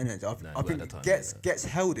like that, innit? I think Getz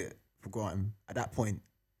held it for Grime at that point.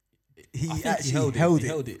 He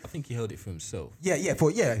held it. I think he held it for himself. Yeah,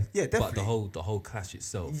 definitely. But the whole clash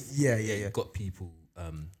itself, it got people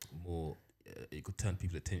more. It could turn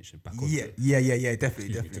people's attention back on. Definitely.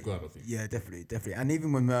 Yeah, definitely. And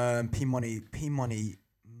even when P Money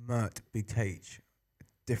murked Big Tage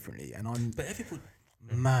differently, and but everybody,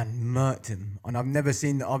 murked him, and I've never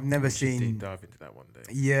seen. Deep dive into that one day.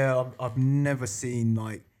 Yeah, I've never seen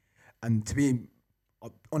like, and to be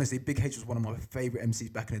honestly, Big H was one of my favorite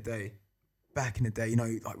MCs back in the day. You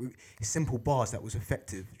know, like his simple bars that was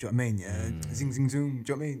effective. Do you know what I mean? Yeah, zing zing zoom.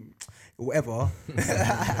 Do you know what I mean? Or whatever.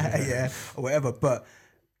 Or whatever. But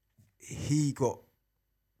he got,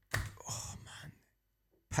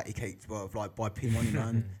 patty caked, bro, like by P Money,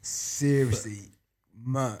 man. Seriously,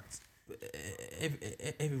 murked.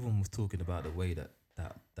 Everyone was talking about the way that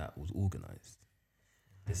was organised.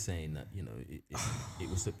 They're saying that it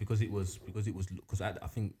was because I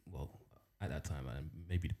think at that time, and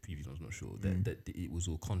maybe the previous one's not sure that it was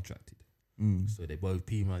all contracted. So they both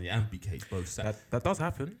P Money and BK both sat. That does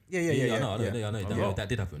happen. Yeah. I know. That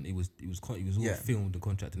did happen. It was all filmed and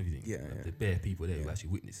contract and everything. The bare people there who actually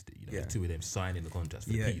witnessed it. The two of them signing the contracts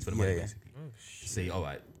for the piece for the money basically. To say, all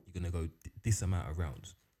right, you're gonna go this amount of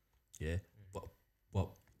rounds, but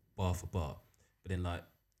bar for bar. But then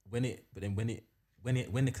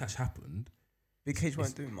when the clash happened, Big Cage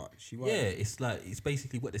weren't doing much. It's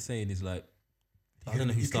basically what they're saying is like I don't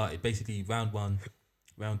know who started. Basically round 1,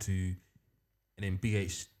 round 2. And then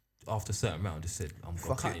BH after a certain round just said, I'm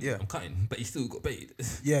cutting, but he still got paid.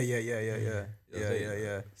 Yeah.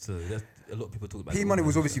 So that's a lot of people talk about. P Money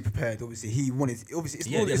was obviously prepared. Obviously, he wanted. Obviously, it's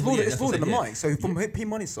Lord in the mic. So from P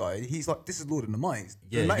Money's side, he's like, this is Lord in the mic.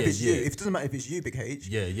 Doesn't matter if it's you. If it doesn't matter if it's you, Big H.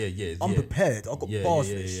 I'm prepared. I've got bars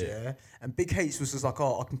for this. Yeah. And Big H was just like,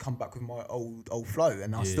 I can come back with my old flow,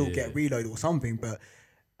 and I'll still get a reload or something. But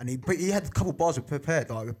he had a couple bars prepared,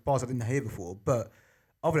 like bars I didn't hear before. But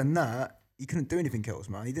other than that, he couldn't do anything else,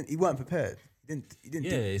 man. He weren't prepared. He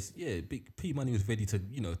didn't. Big P Money was ready to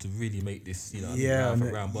to really make this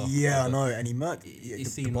round bar. I know, and he murked. It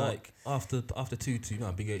seemed like after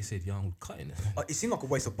 2-2, Big 8 said, I'm cutting. It seemed like a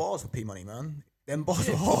waste of bars for P Money, man. Them bars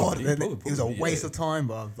were hard. Probably, it was a waste of time,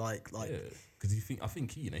 but like. Because I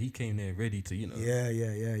think he came there ready to Yeah,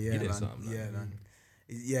 man.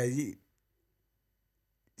 It's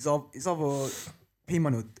either P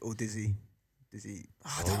Money or Dizzy.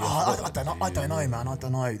 I don't know, man. I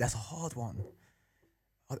don't know. That's a hard one.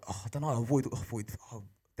 I don't know. I'll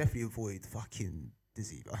definitely avoid fucking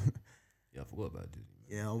Dizzy, man. Yeah, I forgot about Dizzy.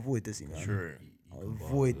 Yeah, I'll avoid Dizzy, man. True. I'll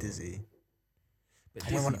avoid Dizzy. But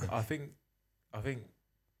Dizzy, I think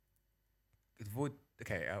avoid.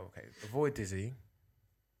 Okay. Avoid Dizzy.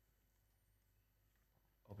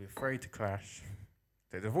 I'll be afraid to clash.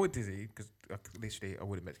 So avoid Dizzy because literally I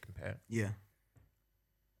wouldn't meant to compare. Yeah.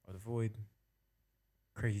 I'd avoid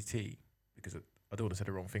Crazy T because I don't want to say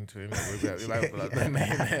the wrong thing to him.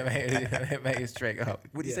 Mate, it's straight up.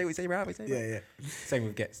 What do you say? We say rap. Yeah. Same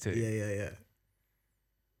with Gets too. Yeah.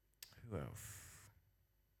 Who else?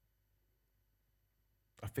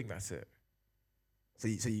 I think that's it. So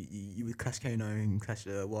you would clash Kano and clash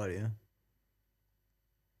Wiley, yeah?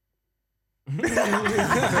 Take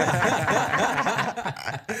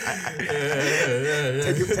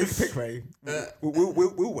a pick, Ray.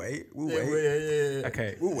 We'll wait. Yeah.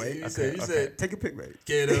 Okay. We'll wait. You said take a pick, Ray.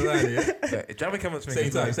 Get it around, yeah. Jamie come up to me.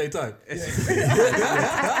 Same time.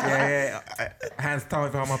 Yeah. Hands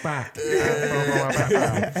tied behind my back.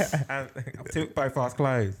 And took both eyes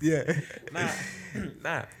closed. Yeah.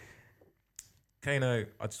 Nah. Kano,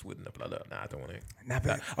 I just wouldn't have. Like, look, nah, I don't want to. Nah,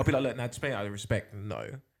 but I'll be like, look, nah, just pay out of respect. No.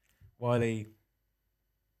 Wiley,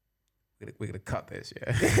 we're gonna cut this,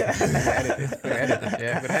 yeah. We're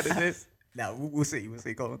gonna edit this. Nah, we'll see.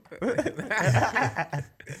 Go on.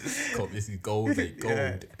 This is gold, mate.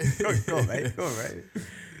 Gold. Go on, mate.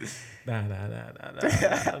 Nah.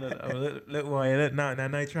 Look, Wiley, look,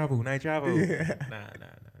 no trouble. Yeah. Nah.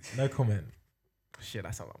 No comment. Shit,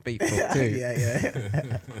 that's how I'm beat too. Yeah.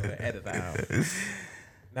 Edit that out.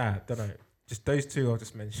 Nah, don't know. Just those two I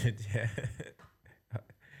just mentioned, yeah.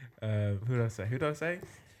 Who did I say?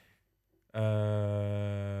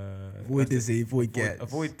 Avoid Dizzy, avoid Gets.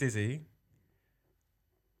 Avoid Dizzy.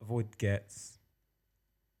 Avoid Gets.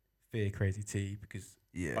 Fear Crazy T because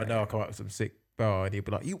I know I'll come up with some sick bar and he'll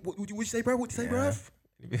be like, what'd you say, bro? What'd you say, bruv?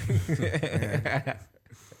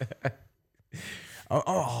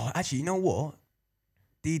 Oh, actually, you know what?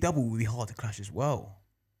 D-Double will be hard to clash as well.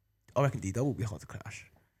 I reckon D-Double will be hard to clash.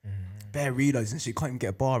 Bare reloads and shit. Can't even get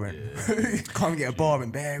a bar in. Can't even get a bar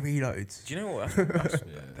in. Bare reloads. Do you know what?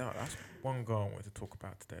 That's one guy I wanted to talk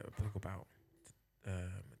about today.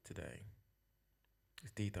 Today.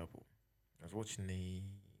 It's D-Double. I was watching the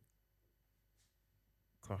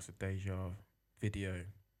Class of Deja video.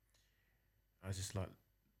 I was just like,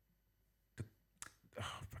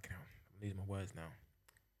 fucking hell. I'm losing my words now.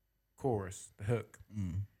 Chorus, the hook,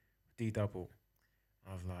 D-Double.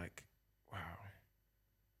 I was like, wow.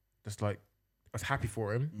 Just like, I was happy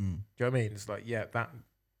for him. Do you know what I mean? It's like, yeah,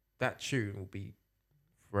 that tune will be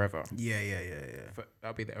forever. Yeah.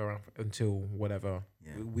 That'll be there around until whatever.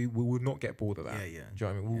 Yeah. We will not get bored of that. Yeah. Do you know what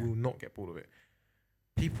I mean? We will not get bored of it.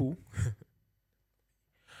 People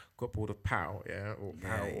got bored of Pow, or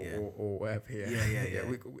Pow, or whatever. Yeah.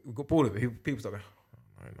 We got bored of it. People's like, oh,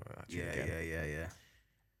 no, that tune again. Yeah.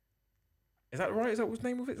 Is that right? Is that what's the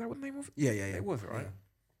name of it? Is that what the name of it? Yeah. It was, right?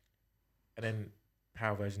 And then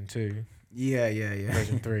Power version 2. Yeah.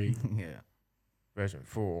 Version 3. Yeah. Version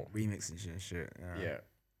 4. Remixing shit. Yeah.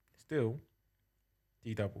 Still,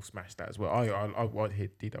 D-Double smashed that as well. I want to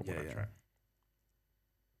hit D-Double on that track.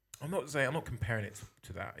 I'm not comparing it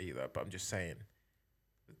to that either, but I'm just saying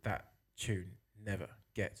that tune never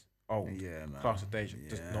gets old. Yeah, man. Class of Deja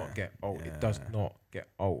does not get old. It does not get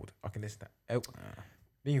old. I can listen to that.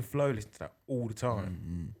 Me and Flo listen to that all the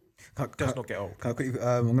time. Does not get old. Can I quickly,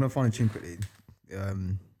 I'm gonna find a tune quickly. If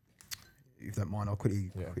you don't mind, I'll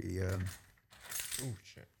quickly. Oh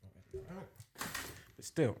shit! But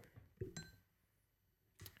still,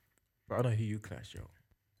 but I know who you clash, yo.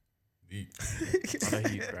 I know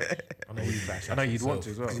who you clash. I know who you clash. I know you'd want to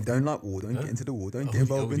as well. If you don't like war, don't get into the war. Don't get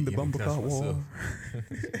involved in the Bumbleclot war.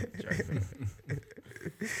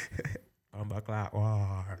 Bumbleclot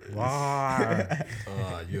war.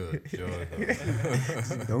 You're a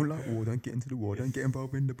joke. Don't like war. Don't get into the war. Don't get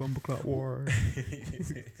involved in the Bumbleclot war.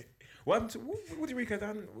 What did Rico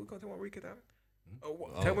done? What Rico done?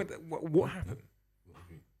 Tell me what happened.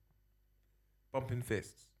 Bumping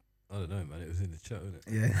fists. I don't know, man. It was in the chat, wasn't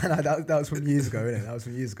it? Yeah, that was from years ago, innit? That was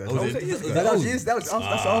from years ago. Oh, was it years ago? That's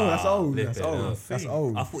old. That's old.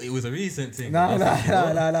 I thought it was a recent thing. No,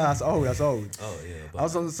 that's old. Oh yeah. I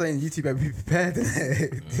was saying YouTube better be prepared,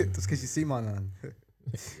 innit? Just because you see my man.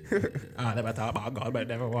 I never thought about God, but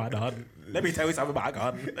never what done. Let me tell you something about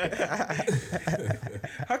God.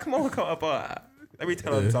 How come I can't about that? Let me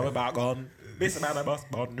tell you something about God. This man I must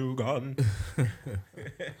buy new gun.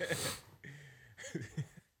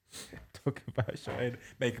 Talking about showing,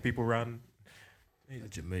 making people run. He's a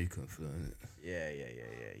Jamaican fella, isn't it? Yeah.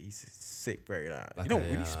 He's sick, very that. You know,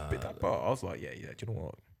 when he spit that bar, I was like, yeah. Do you know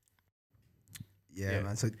what? Yeah,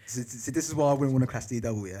 man. So this is why I wouldn't want to class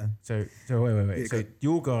D-Double, yeah. So wait. Yeah, so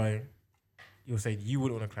your guy, you're saying you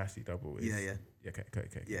wouldn't want to class D-Double? Yeah. Okay.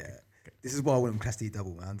 Yeah. Okay. This is why I wouldn't class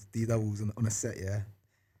D-Double, man. D-Double's on a set, yeah.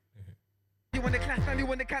 You want to clash and you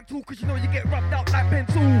want to cancel, cause you know you get rubbed out like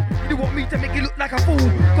pencil. You want me to make you look like a fool.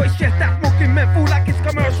 Got his chest that fucking meant fool like it's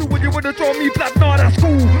commercial. When you wanna draw me blood, nah, that's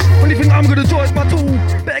cool. Only thing I'm gonna draw is my tool.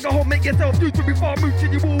 Better go home, make yourself do to before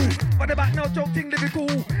mooching you all. But the back now joking lyrical.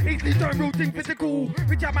 Easily turn real thing physical.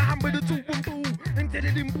 Reach out my hand with a 2-1-2. And did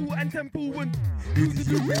it in pool and temple and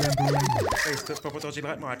It's the proper dodgy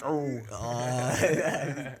like Mike. Oh.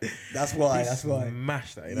 That's why.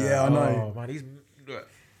 Smash that, you know? Yeah, I know. Oh, man, he's...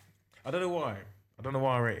 I don't know why.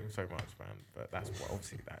 I rate him so much, man. But that's what,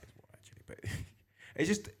 obviously, that is what actually. But it's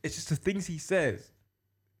just the things he says.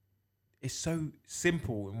 It's so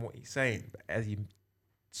simple in what he's saying, but as he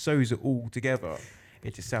sews it all together,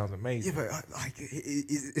 it just sounds amazing. Yeah, but like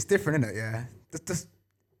it's different, isn't it? Yeah.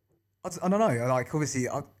 I don't know. Like obviously,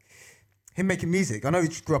 him making music. I know he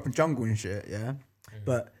grew up in jungle and shit. Yeah.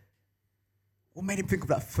 But what made him think of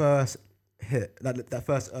that first hit? That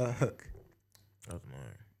first hook. I don't know.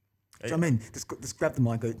 Do you know what I mean? Just grab the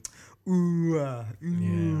mic and go,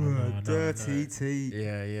 dirty tea.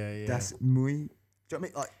 Yeah. That's muy. Do you know what I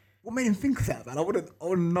mean? Like, what made him think of that, man? I want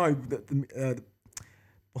to know the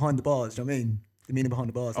behind the bars. Do you know what I mean? The meaning behind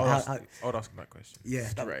the bars. I would ask him that question. Yeah,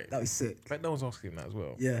 that was sick. But no one's asking him that as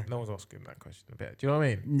well. Yeah. No one's asking him that question a bit. Do you know what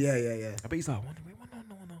I mean? Yeah. I bet he's like, why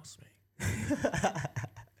no one asked me?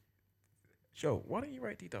 Joe, why don't you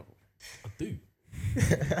rate D-Double? I do.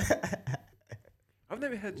 I've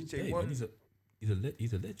never heard you say one. Man,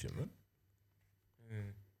 he's a legend, man.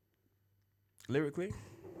 Lyrically?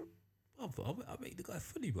 I rate the guy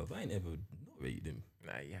fully, bro. I ain't ever not rated him.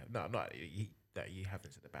 Nah, you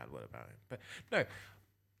haven't said a bad word about him. But no,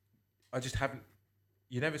 I just haven't.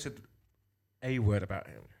 You never said a word about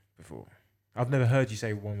him before. I've never heard you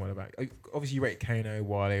say one word about him. Obviously, you rate Kano,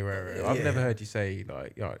 Wale, I've never heard you say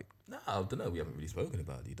like. No, I don't know. We haven't really spoken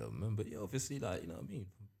about D Double, man. But yeah, obviously, like, you know what I mean.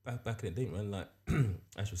 Back in the day, man. Like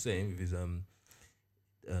Ash was saying, with his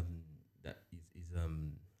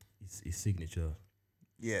his signature,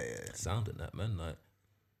 sound and that, man. Like,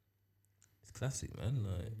 it's classic, man.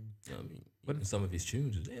 Like, you know what I mean. Even some of his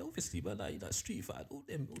tunes, obviously, but like Street Fighter, all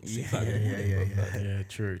them. Street Fighter, yeah.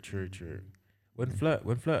 True. When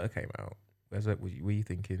Flirter came out, were you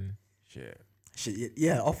thinking shit?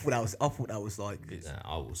 Yeah, I thought that was like.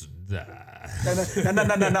 I was. No. I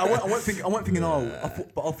wasn't thinking. I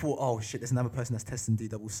thought, oh shit, there's another person that's testing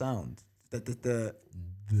D-Double sound. People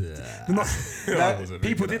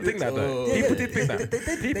did think that though. People did think that.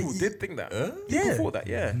 People did think that. People thought that.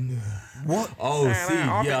 Yeah. What? Oh, see,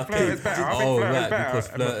 yeah, okay. Right, because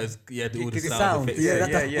Flirters, all the sound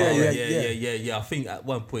effects. Yeah. I think at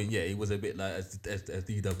one point, it was a bit like as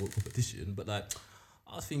D-Double competition, but like.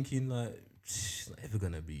 I was thinking like, it's not ever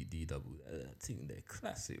gonna be D Double. I think they're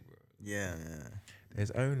classic, bro. Yeah.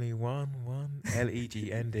 There's only one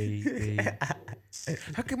LEGND.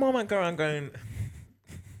 How can my man go around going?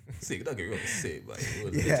 Sick, don't get me wrong, sick, but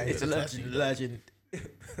It's a legend.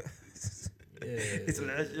 It's a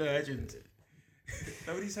legend.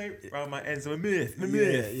 Nobody say round my ends of a myth.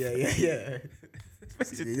 Yeah.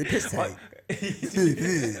 The piss take.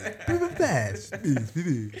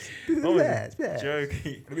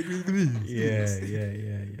 Joking. Yeah.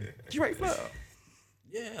 Did you rate Flutter?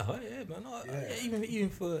 Yeah, man. Even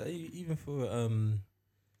for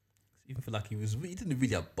like he didn't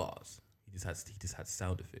really have bars. He just had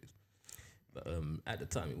sound effects. But at the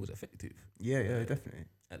time it was effective. Yeah, definitely.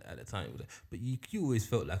 At the time it was, but you always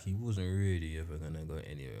felt like he wasn't really ever gonna go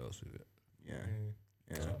anywhere else with it. Yeah.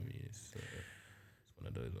 I mean, it's one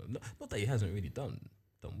of those. Not that he hasn't really done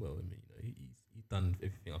well. I mean, he's done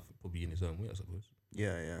everything probably in his own way, I suppose.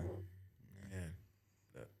 Yeah.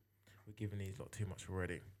 Look, we're giving these lot too much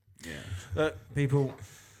already. Yeah. Look, people,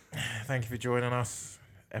 thank you for joining us.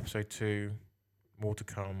 Episode 2, more to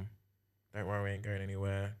come. Don't worry, we ain't going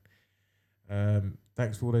anywhere.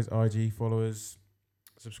 Thanks for all those IG followers,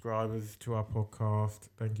 subscribers to our podcast.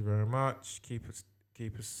 Thank you very much. Keep us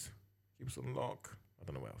on lock. I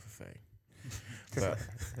don't know what else to say. But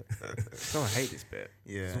I hate this bit.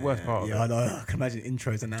 Yeah, it's the worst part of it. I know. I can imagine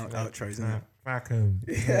intros and outros, isn't it? Fuck 'em.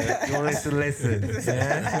 You want to listen.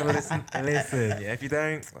 Yeah? You want to listen. Yeah, if you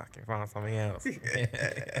don't, fucking find something else.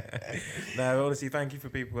 No, honestly, thank you for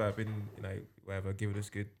people that have been, whatever, giving us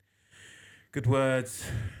good words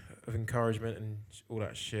of encouragement and all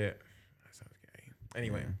that shit. That sounds gay.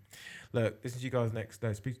 Anyway, look, listen to you guys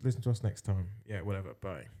listen to us next time. Yeah, whatever.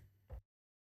 Bye.